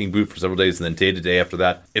walking boot for several days and then day to day after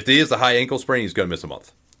that. If he has a high ankle sprain, he's going to miss a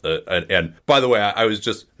month. And by the way, I was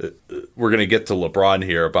just, we're going to get to LeBron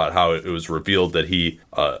here about how it was revealed that he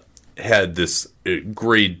had this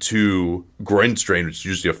grade 2 groin strain, which is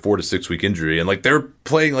usually a 4 to 6 week injury. And like they're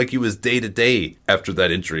playing like he was day to day after that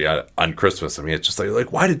injury on Christmas. I mean, it's just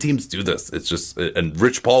like, why did teams do this? It's just, and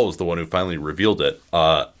Rich Paul was the one who finally revealed it.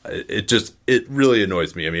 It really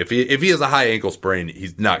annoys me. I mean, if he has a high ankle sprain,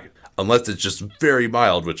 he's not, unless it's just very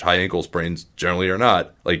mild, which high ankle sprains generally are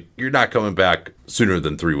not, like you're not coming back sooner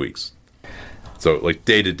than 3 weeks. So like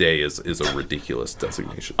day to day is a ridiculous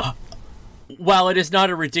designation. While it is not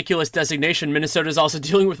a ridiculous designation, Minnesota is also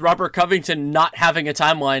dealing with Robert Covington not having a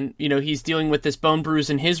timeline. He's dealing with this bone bruise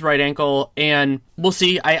in his right ankle, and we'll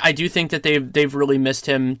see. I do think that they've really missed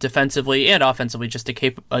him defensively and offensively, just to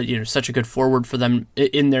keep such a good forward for them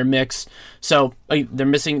in their mix. So they're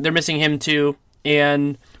missing him too.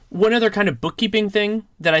 And one other kind of bookkeeping thing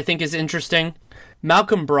that I think is interesting,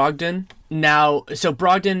 Malcolm Brogdon. Now, so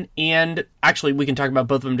Brogdon and, actually we can talk about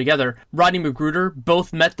both of them together, Rodney McGruder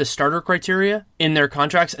both met the starter criteria in their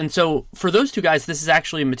contracts. And so for those two guys, this is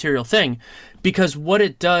actually a material thing because what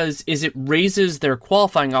it does is it raises their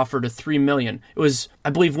qualifying offer to $3 million. It was,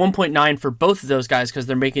 I believe, 1.9 for both of those guys because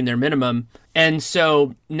they're making their minimum. And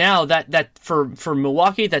so now that for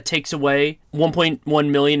Milwaukee, that takes away $1.1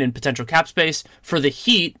 million in potential cap space. For the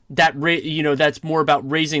Heat, that's more about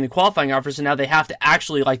raising the qualifying offers. And now they have to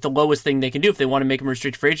actually, like, the lowest thing they can do if they want to make him a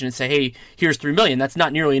restricted free agent and say, hey, here's $3 million. That's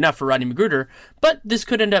not nearly enough for Rodney McGruder, but this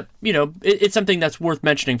could end up, it's something that's worth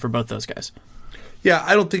mentioning for both those guys. Yeah,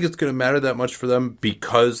 I don't think it's going to matter that much for them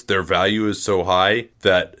because their value is so high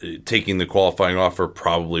that taking the qualifying offer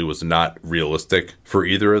probably was not realistic for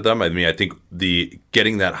either of them. I mean, I think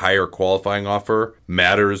getting that higher qualifying offer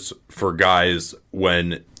matters for guys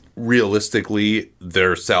when realistically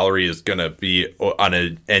their salary is going to be on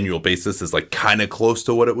an annual basis is like kind of close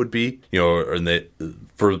to what it would be, and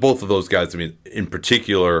for both of those guys, I mean, in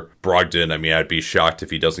particular, Brogdon, I mean, I'd be shocked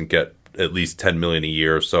if he doesn't get at least $10 million a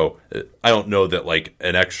year. So I don't know that like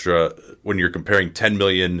an extra, when you're comparing $10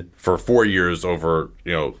 million for 4 years over,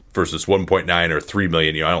 versus 1.9 or 3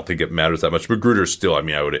 million, I don't think it matters that much. McGruder still, I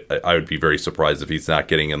mean, I would be very surprised if he's not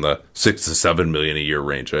getting in the $6 to $7 million a year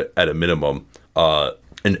range at a minimum.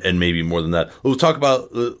 and maybe more than that. We'll talk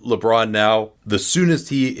about LeBron now. The soonest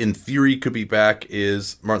he, in theory, could be back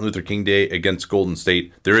is Martin Luther King Day against Golden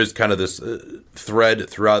State. There is kind of this thread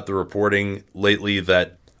throughout the reporting lately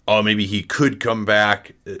that, oh, maybe he could come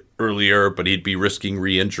back earlier, but he'd be risking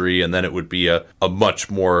re-injury, and then it would be a much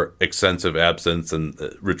more extensive absence. And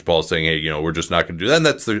Rich Paul saying, hey, we're just not going to do that. And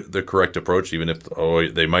that's the correct approach, even if,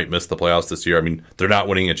 they might miss the playoffs this year. I mean, they're not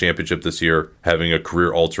winning a championship this year. Having a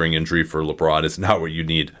career-altering injury for LeBron is not what you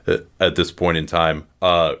need at this point in time.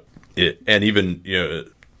 And even,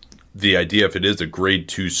 the idea, if it is a grade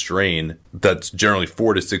 2 strain, that's generally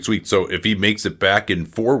 4 to 6 weeks. So if he makes it back in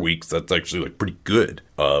 4 weeks, that's actually pretty good.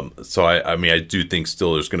 So I do think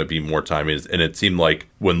still there's going to be more time. And it seemed like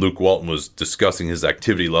when Luke Walton was discussing his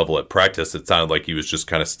activity level at practice, it sounded like he was just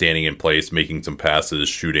kind of standing in place, making some passes,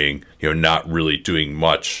 shooting, not really doing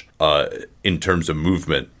much in terms of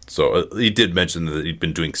movement. So he did mention that he'd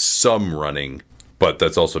been doing some running, but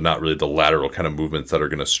that's also not really the lateral kind of movements that are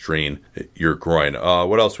going to strain your groin.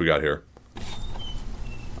 What else we got here?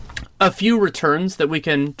 A few returns that we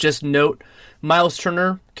can just note. Miles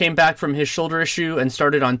Turner came back from his shoulder issue and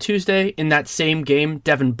started on Tuesday. In that same game,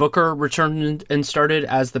 Devin Booker returned and started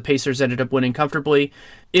as the Pacers ended up winning comfortably.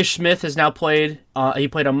 Ish Smith has now played. He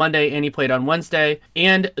played on Monday and he played on Wednesday.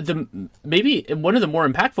 And maybe one of the more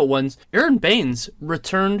impactful ones, Aaron Baines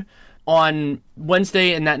returned on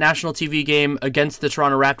Wednesday in that national TV game against the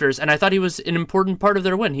Toronto Raptors, and I thought he was an important part of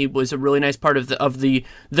their win. He was a really nice part of the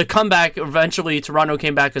comeback. Eventually, Toronto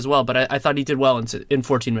came back as well, but I thought he did well in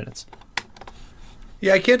 14 minutes.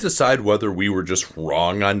 Yeah, I can't decide whether we were just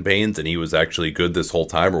wrong on Baines and he was actually good this whole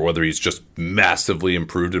time, or whether he's just massively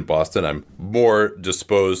improved in Boston. I'm more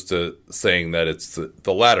disposed to saying that it's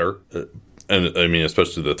the latter. And I mean,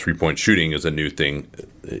 especially the three-point shooting is a new thing.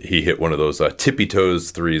 He hit one of those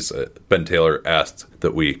tippy-toes threes. Ben Taylor asked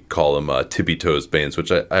that we call him tippy-toes Baines,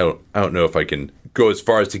 which I don't know if I can go as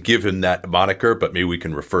far as to give him that moniker, but maybe we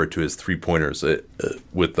can refer to his three-pointers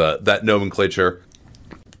with that nomenclature.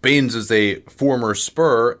 Baines is a former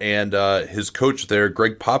Spur, and his coach there,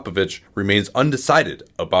 Greg Popovich, remains undecided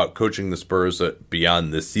about coaching the Spurs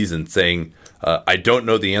beyond this season, saying, I don't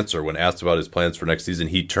know the answer. When asked about his plans for next season,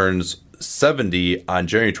 he turns 70 on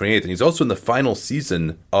January 28th, and he's also in the final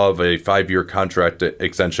season of a 5-year contract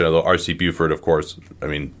extension, although R.C. Buford, of course, I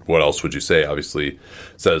mean, what else would you say? Obviously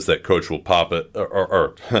says that coach will pop it,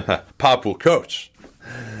 or Pop will coach.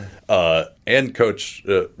 And coach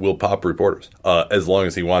will pop reporters as long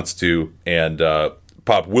as he wants to. And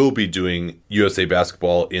Pop will be doing USA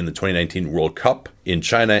basketball in the 2019 World Cup in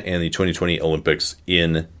China and the 2020 Olympics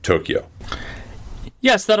in Tokyo.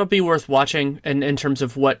 Yes, that'll be worth watching in terms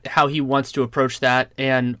of how he wants to approach that,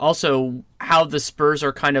 and also how the Spurs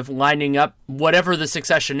are kind of lining up whatever the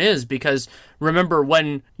succession is, because remember,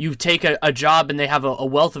 when you take a job and they have a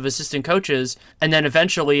wealth of assistant coaches, and then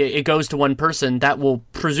eventually it goes to one person, that will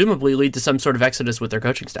presumably lead to some sort of exodus with their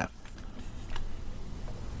coaching staff.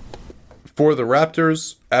 For the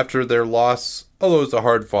Raptors, after their loss, although it was a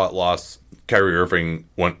hard-fought loss, Kyrie Irving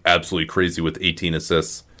went absolutely crazy with 18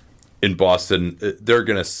 assists. In Boston, they're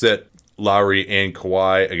going to sit Lowry and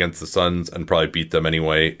Kawhi against the Suns and probably beat them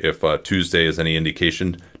anyway, if Tuesday is any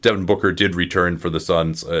indication. Devin Booker did return for the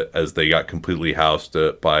Suns as they got completely housed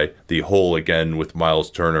by the hole again with Miles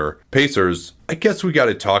Turner. Pacers, I guess we got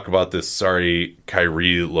to talk about this sorry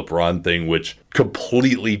Kyrie LeBron thing, which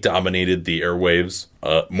completely dominated the airwaves.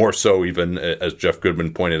 More so even, as Jeff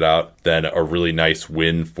Goodman pointed out, than a really nice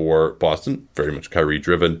win for Boston. Very much Kyrie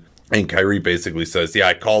driven. And Kyrie basically says, yeah,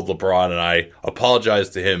 I called LeBron and I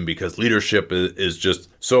apologized to him because leadership is just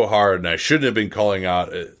so hard and I shouldn't have been calling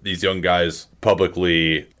out these young guys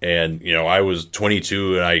publicly. And, I was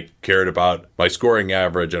 22 and I cared about my scoring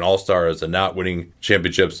average and all-stars and not winning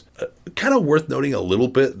championships. Kind of worth noting a little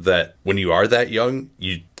bit that when you are that young,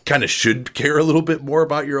 you kind of should care a little bit more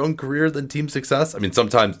about your own career than team success. I mean,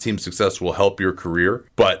 sometimes team success will help your career,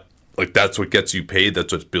 but that's what gets you paid.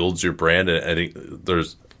 That's what builds your brand. And I think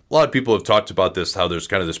there's a lot of people have talked about this, how there's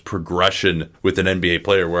kind of this progression with an NBA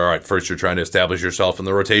player where, all right, first you're trying to establish yourself in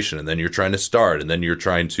the rotation, and then you're trying to start, and then you're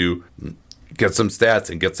trying to get some stats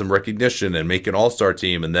and get some recognition and make an all-star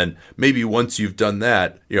team. And then maybe once you've done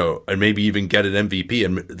that, and maybe even get an MVP.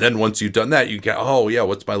 And then once you've done that, you get, oh yeah,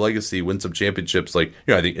 what's my legacy? Win some championships. I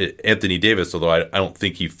think Anthony Davis, although I don't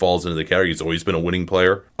think he falls into the category, he's always been a winning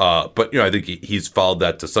player. But I think he's followed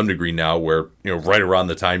that to some degree now where, right around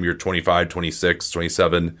the time you're 25, 26,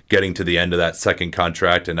 27, getting to the end of that second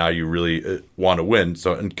contract, and now you really want to win.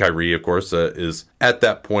 So, and Kyrie, of course, is at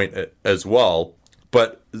that point as well.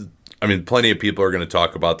 But I mean, plenty of people are going to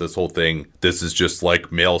talk about this whole thing. This is just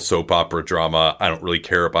like male soap opera drama. I don't really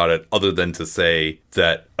care about it other than to say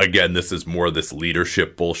that, again, this is more this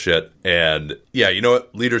leadership bullshit. And yeah, you know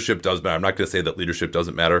what? Leadership does matter. I'm not going to say that leadership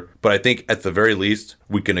doesn't matter, but I think at the very least,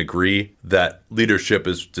 we can agree that leadership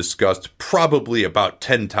is discussed probably about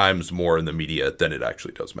 10 times more in the media than it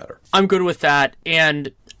actually does matter. I'm good with that.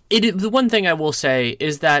 And the one thing I will say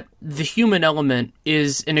is that the human element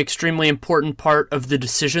is an extremely important part of the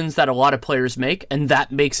decisions that a lot of players make, and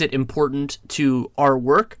that makes it important to our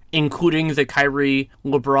work, including the Kyrie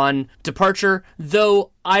LeBron departure,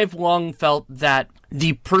 though I've long felt that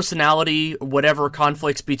the personality, whatever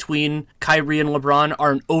conflicts between Kyrie and LeBron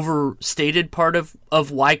are an overstated part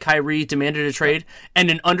of why Kyrie demanded a trade. And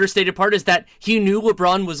an understated part is that he knew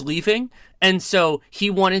LeBron was leaving. And so he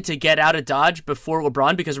wanted to get out of Dodge before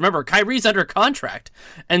LeBron, because remember, Kyrie's under contract.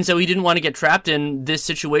 And so he didn't want to get trapped in this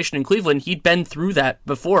situation in Cleveland. He'd been through that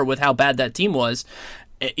before with how bad that team was,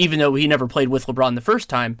 even though he never played with LeBron the first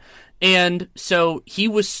time. And so he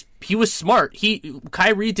was smart.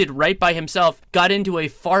 Kyrie did right by himself, got into a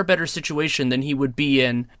far better situation than he would be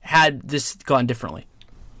in had this gone differently.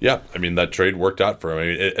 Yeah, I mean, that trade worked out for him.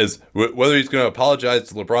 I mean, whether he's going to apologize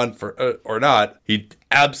to LeBron for or not, he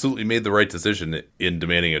absolutely made the right decision in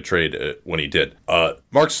demanding a trade when he did.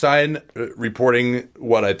 Mark Stein reporting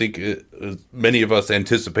what I think many of us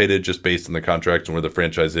anticipated just based on the contract and where the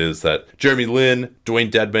franchise is, that Jeremy Lin, Dwayne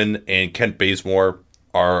Dedmon, and Kent Bazemore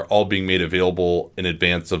are all being made available in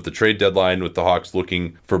advance of the trade deadline, with the Hawks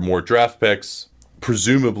looking for more draft picks.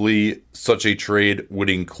 Presumably, such a trade would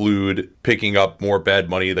include picking up more bad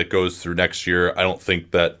money that goes through next year. I don't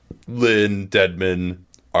think that Lin, Dedmon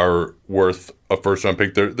are worth a first-round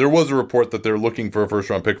pick. There was a report that they're looking for a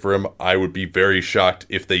first-round pick for him. I would be very shocked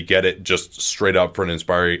if they get it just straight up for an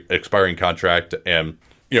expiring contract. And,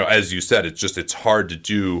 you know, as you said, it's hard to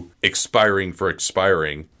do expiring for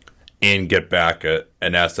expiring and get back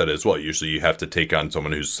an asset as well. Usually you have to take on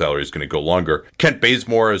someone whose salary is going to go longer. Kent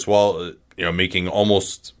Bazemore as well, making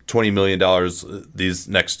almost $20 million these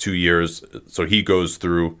next 2 years. So he goes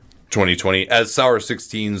through 2020. As Sour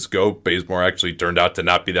 16s go, Bazemore actually turned out to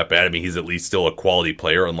not be that bad. I mean, he's at least still a quality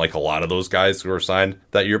player, unlike a lot of those guys who were signed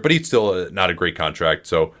that year. But he's still not a great contract.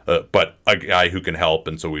 So, but a guy who can help.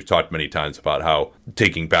 And so we've talked many times about how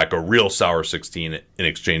taking back a real Sour 16 in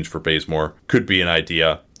exchange for Bazemore could be an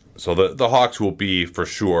idea. So the Hawks will be, for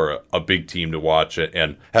sure, a big team to watch.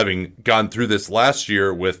 And having gone through this last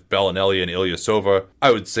year with Bellinelli and Ilyasova,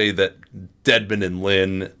 I would say that Dedmon and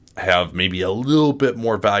Lin have maybe a little bit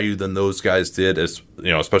more value than those guys did, as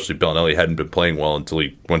especially Bellinelli hadn't been playing well until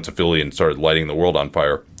he went to Philly and started lighting the world on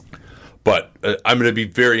fire. But I'm going to be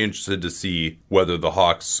very interested to see whether the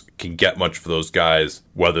Hawks can get much for those guys,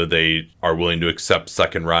 whether they are willing to accept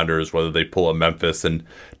second rounders, whether they pull a Memphis and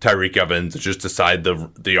Tyreke Evans and just decide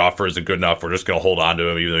the offer isn't good enough. We're just going to hold on to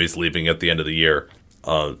him even though he's leaving at the end of the year.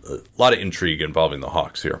 A lot of intrigue involving the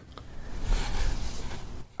Hawks here.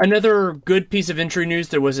 Another good piece of injury news: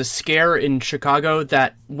 there was a scare in Chicago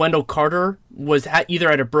that Wendell Carter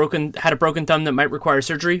had a broken thumb that might require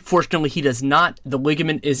surgery. Fortunately, he does not. The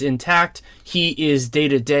ligament is intact. He is day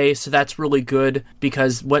to day, so that's really good,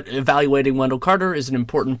 because evaluating Wendell Carter is an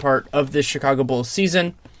important part of this Chicago Bulls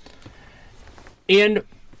season. And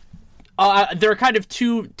there are kind of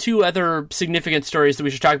two other significant stories that we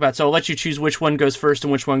should talk about. So I'll let you choose which one goes first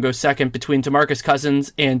and which one goes second between DeMarcus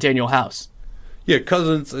Cousins and Daniel House. Yeah,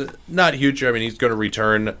 Cousins, not huge. I mean, he's going to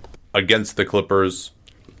return against the Clippers.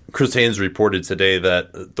 Chris Haynes reported today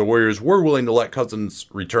that the Warriors were willing to let Cousins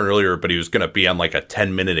return earlier, but he was going to be on like a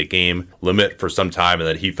 10-minute-a-game limit for some time, and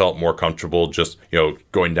that he felt more comfortable just,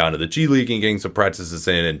 going down to the G League and getting some practices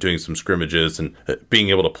in and doing some scrimmages and being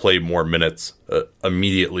able to play more minutes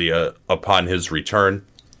immediately upon his return.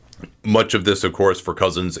 Much of this, of course, for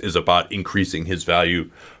Cousins is about increasing his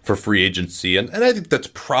value for free agency. And I think that's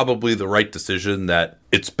probably the right decision, that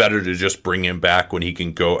it's better to just bring him back when he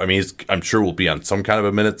can go. I mean, I'm sure we'll be on some kind of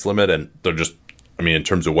a minutes limit, and they're just, in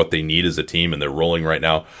terms of what they need as a team, and they're rolling right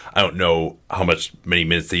now, I don't know how many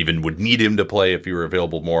minutes they even would need him to play if he were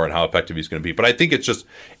available more and how effective he's going to be. But I think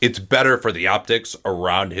it's better for the optics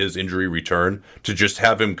around his injury return to just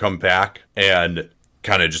have him come back and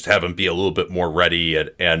kind of just have him be a little bit more ready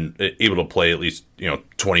and able to play at least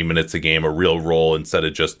 20 minutes a game, a real role, instead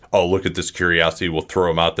of just, oh, look at this curiosity, we'll throw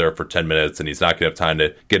him out there for 10 minutes and he's not going to have time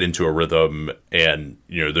to get into a rhythm. And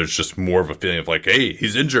there's just more of a feeling of like, hey,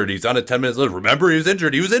 he's injured, he's on a 10 minutes list, remember he was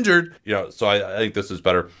injured. So I think this is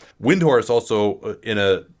better. Windhorst also in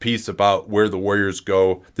a piece about where the Warriors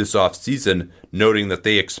go this offseason, noting that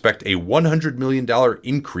they expect a $100 million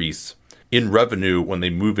increase in revenue when they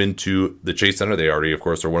move into the Chase Center. They already, of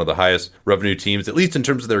course, are one of the highest revenue teams, at least in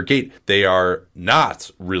terms of their gate. They are not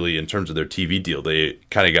really in terms of their TV deal. They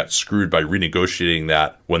kind of got screwed by renegotiating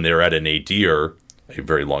that when they were at a nadir, a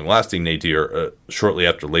very long-lasting nadir, shortly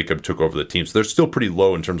after Lacob took over the team. So they're still pretty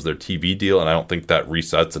low in terms of their TV deal, and I don't think that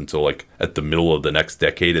resets until like at the middle of the next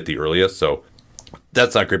decade at the earliest. So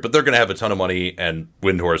that's not great, but they're going to have a ton of money, and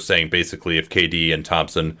Windhorst saying basically if KD and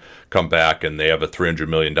Thompson come back and they have a $300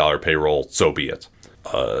 million payroll, so be it.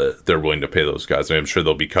 They're willing to pay those guys. I mean, I'm sure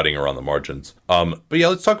they'll be cutting around the margins. But yeah,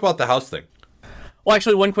 let's talk about the House thing. Well,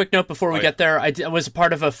 actually, one quick note before we get there. I was a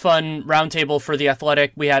part of a fun roundtable for The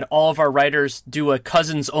Athletic. We had all of our writers do a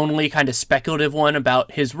Cousins-only kind of speculative one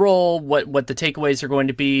about his role, what the takeaways are going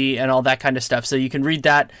to be, and all that kind of stuff. So you can read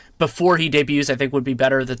that before he debuts, I think would be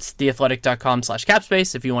better. That's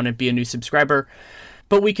theathletic.com/capspace if you want to be a new subscriber.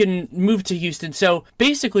 But we can move to Houston. So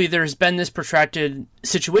basically, there's been this protracted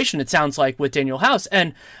situation, it sounds like, with Daniel House.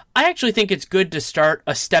 And I actually think it's good to start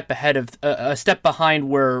a step behind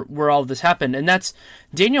where all of this happened. And that's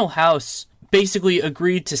Daniel House basically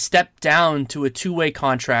agreed to step down to a two-way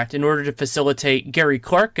contract in order to facilitate Gary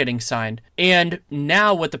Clark getting signed. And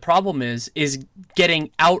now what the problem is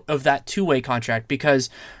getting out of that two-way contract, because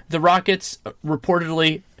the Rockets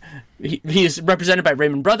reportedly... He is represented by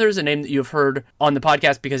Raymond Brothers, a name that you've heard on the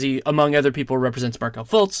podcast because he, among other people, represents Markelle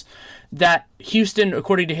Fultz. That Houston,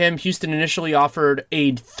 according to him, Houston initially offered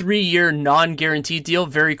a 3-year non-guaranteed deal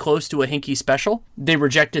very close to a Hinkie special. They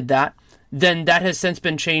rejected that. Then that has since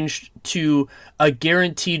been changed to a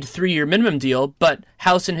guaranteed 3-year minimum deal, but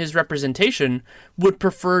House and his representation would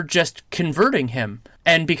prefer just converting him.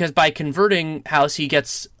 And because by converting House, he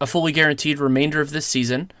gets a fully guaranteed remainder of this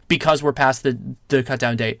season because we're past the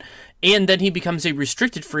cut-down date. And then he becomes a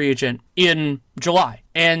restricted free agent in July.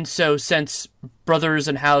 And so since Brothers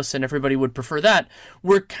and House and everybody would prefer that,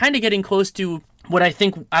 we're kind of getting close to what I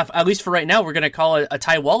think, at least for right now, we're going to call a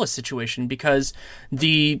Ty Wallace situation, because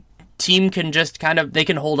the team can just they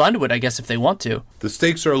can hold on to it, I guess, if they want to. The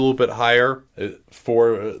stakes are a little bit higher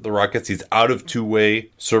for the Rockets. He's out of two-way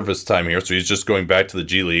service time here, so he's just going back to the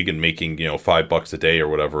G League and making, $5 a day or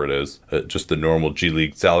whatever it is, just the normal G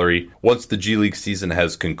League salary. Once the G League season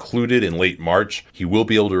has concluded in late March, he will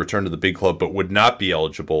be able to return to the big club, but would not be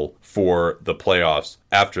eligible for the playoffs.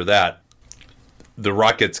 After that, the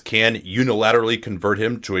Rockets can unilaterally convert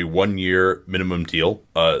him to a 1-year minimum deal.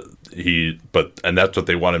 And that's what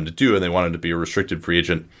they want him to do, and they want him to be a restricted free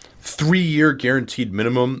agent. 3-year guaranteed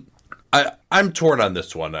minimum. I'm torn on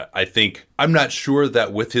this one. I think I'm not sure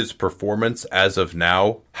that with his performance as of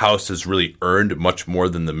now, House has really earned much more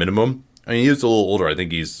than the minimum. I mean, he is a little older. I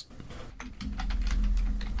think he's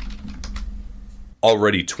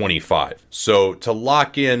already 25. So to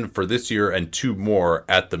lock in for this year and 2 more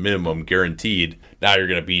at the minimum guaranteed, now you're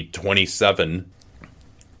going to be 27,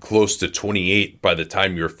 close to 28 by the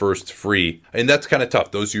time you're first free. And that's kind of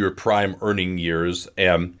tough. Those are your prime earning years.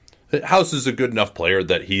 And House is a good enough player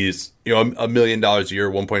that he's, $1 million a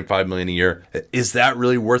year, $1.5 million a year. Is that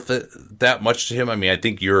really worth it that much to him? I mean, I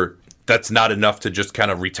think that's not enough to just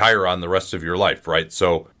kind of retire on the rest of your life, right?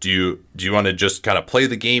 So do you want to just kind of play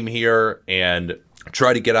the game here and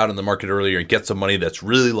try to get out in the market earlier and get some money that's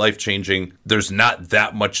really life-changing? There's not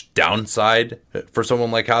that much downside for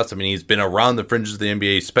someone like House. I mean, he's been around the fringes of the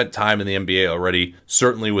NBA, spent time in the NBA already.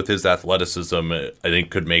 Certainly with his athleticism, I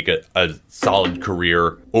think could make a solid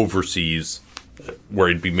career overseas where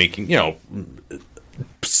he'd be making,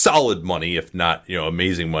 solid money, if not,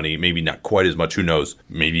 amazing money. Maybe not quite as much, who knows,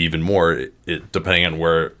 maybe even more, depending on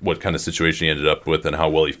what kind of situation he ended up with and how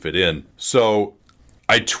well he fit in. So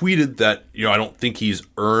I tweeted that, I don't think he's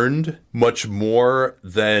earned much more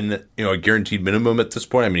than, a guaranteed minimum at this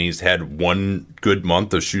point. I mean, he's had 1 good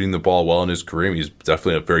month of shooting the ball well in his career. I mean, he's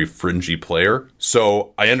definitely a very fringy player.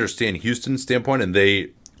 So I understand Houston's standpoint, and they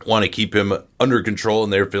want to keep him under control,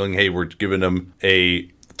 and they're feeling, hey, we're giving him a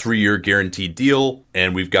 3-year guaranteed deal,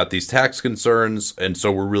 and we've got these tax concerns, and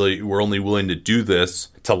so we're only willing to do this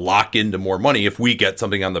to lock into more money. If we get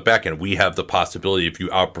something on the back end, we have the possibility of you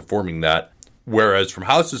outperforming that. Whereas from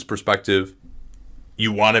House's perspective,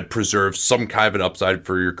 you want to preserve some kind of an upside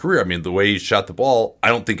for your career. I mean, the way he shot the ball, I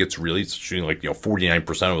don't think it's really shooting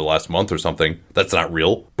 49% over the last month or something. That's not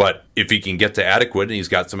real. But if he can get to adequate and he's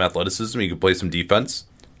got some athleticism, he can play some defense,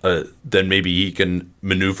 then maybe he can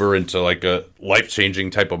maneuver into a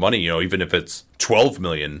life-changing type of money, even if it's $12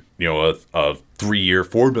 million, a 3-year,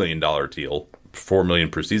 $4 million deal, $4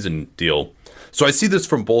 million per season deal. So I see this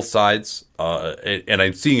from both sides, and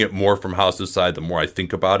I'm seeing it more from House's side the more I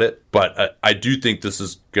think about it. But I do think this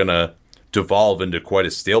is going to devolve into quite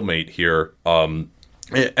a stalemate here.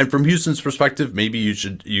 And from Houston's perspective, maybe you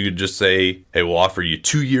could just say, hey, we'll offer you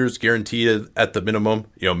 2 years guaranteed at the minimum.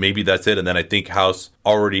 Maybe that's it. And then I think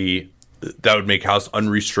that would make House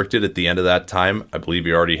unrestricted at the end of that time. I believe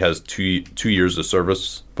he already has two years of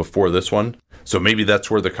service before this one. So maybe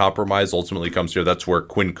that's where the compromise ultimately comes here. That's where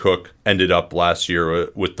Quinn Cook ended up last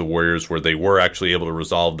year with the Warriors, where they were actually able to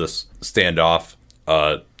resolve this standoff.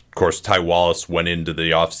 Of course, Ty Wallace went into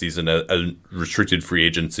the offseason a restricted free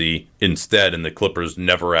agency instead, and the Clippers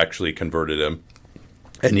never actually converted him.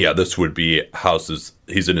 And yeah, this would be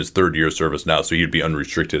he's in his 3rd year of service now, so he'd be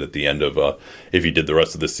unrestricted at the end of if he did the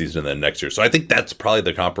rest of this season and then next year. So I think that's probably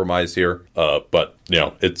the compromise here. But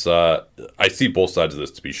it's I see both sides of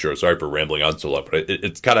this, to be sure. Sorry for rambling on so long, but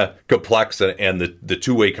it's kind of complex, and the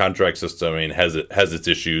two-way contract system, has its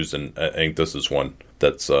issues, and I think this is one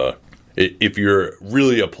that's if you're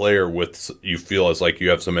really a player you feel as like you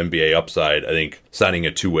have some NBA upside, I think signing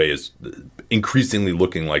a two-way is increasingly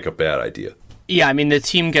looking like a bad idea. Yeah, the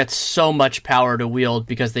team gets so much power to wield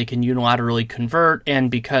because they can unilaterally convert, and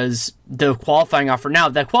because the qualifying offer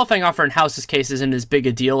in House's case isn't as big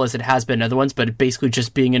a deal as it has been in other ones, but basically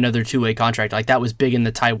just being another two-way contract. Like, that was big in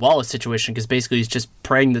the Ty Wallace situation, because basically he's just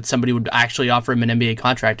praying that somebody would actually offer him an NBA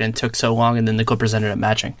contract, and it took so long, and then the Clippers ended up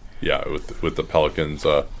matching. Yeah, with the Pelicans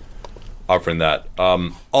offering that.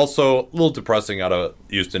 Also, a little depressing out of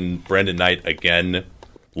Houston, Brandon Knight again,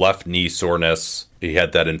 left knee soreness. He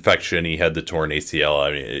had that infection. He had the torn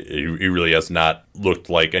ACL. He really has not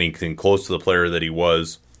looked like anything close to the player that he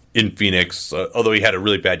was in Phoenix, although he had a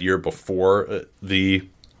really bad year before the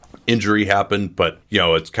injury happened. But,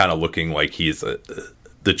 it's kind of looking like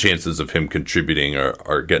the chances of him contributing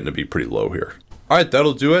are getting to be pretty low here. All right,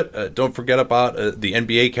 that'll do it. Don't forget about the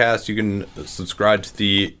NBA cast. You can subscribe to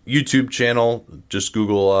the YouTube channel. Just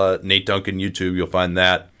Google Nate Duncan YouTube. You'll find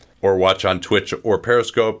that. Or watch on Twitch or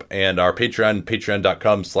Periscope, and our Patreon,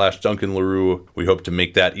 patreon.com/Duncan Leroux. We hope to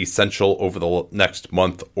make that essential over the next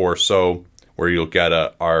month or so, where you'll get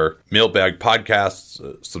our mailbag podcasts,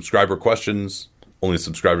 subscriber questions, only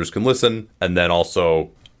subscribers can listen, and then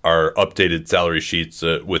also our updated salary sheets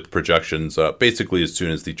with projections, basically as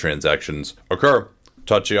soon as the transactions occur.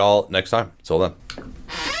 Talk to you all next time. Till then.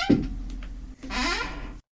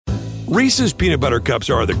 Reese's Peanut Butter Cups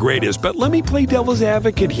are the greatest, but let me play devil's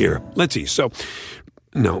advocate here. Let's see. So,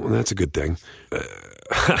 no, that's a good thing.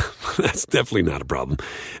 That's definitely not a problem.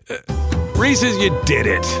 Reese's, you did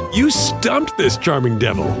it. You stumped this charming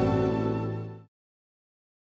devil.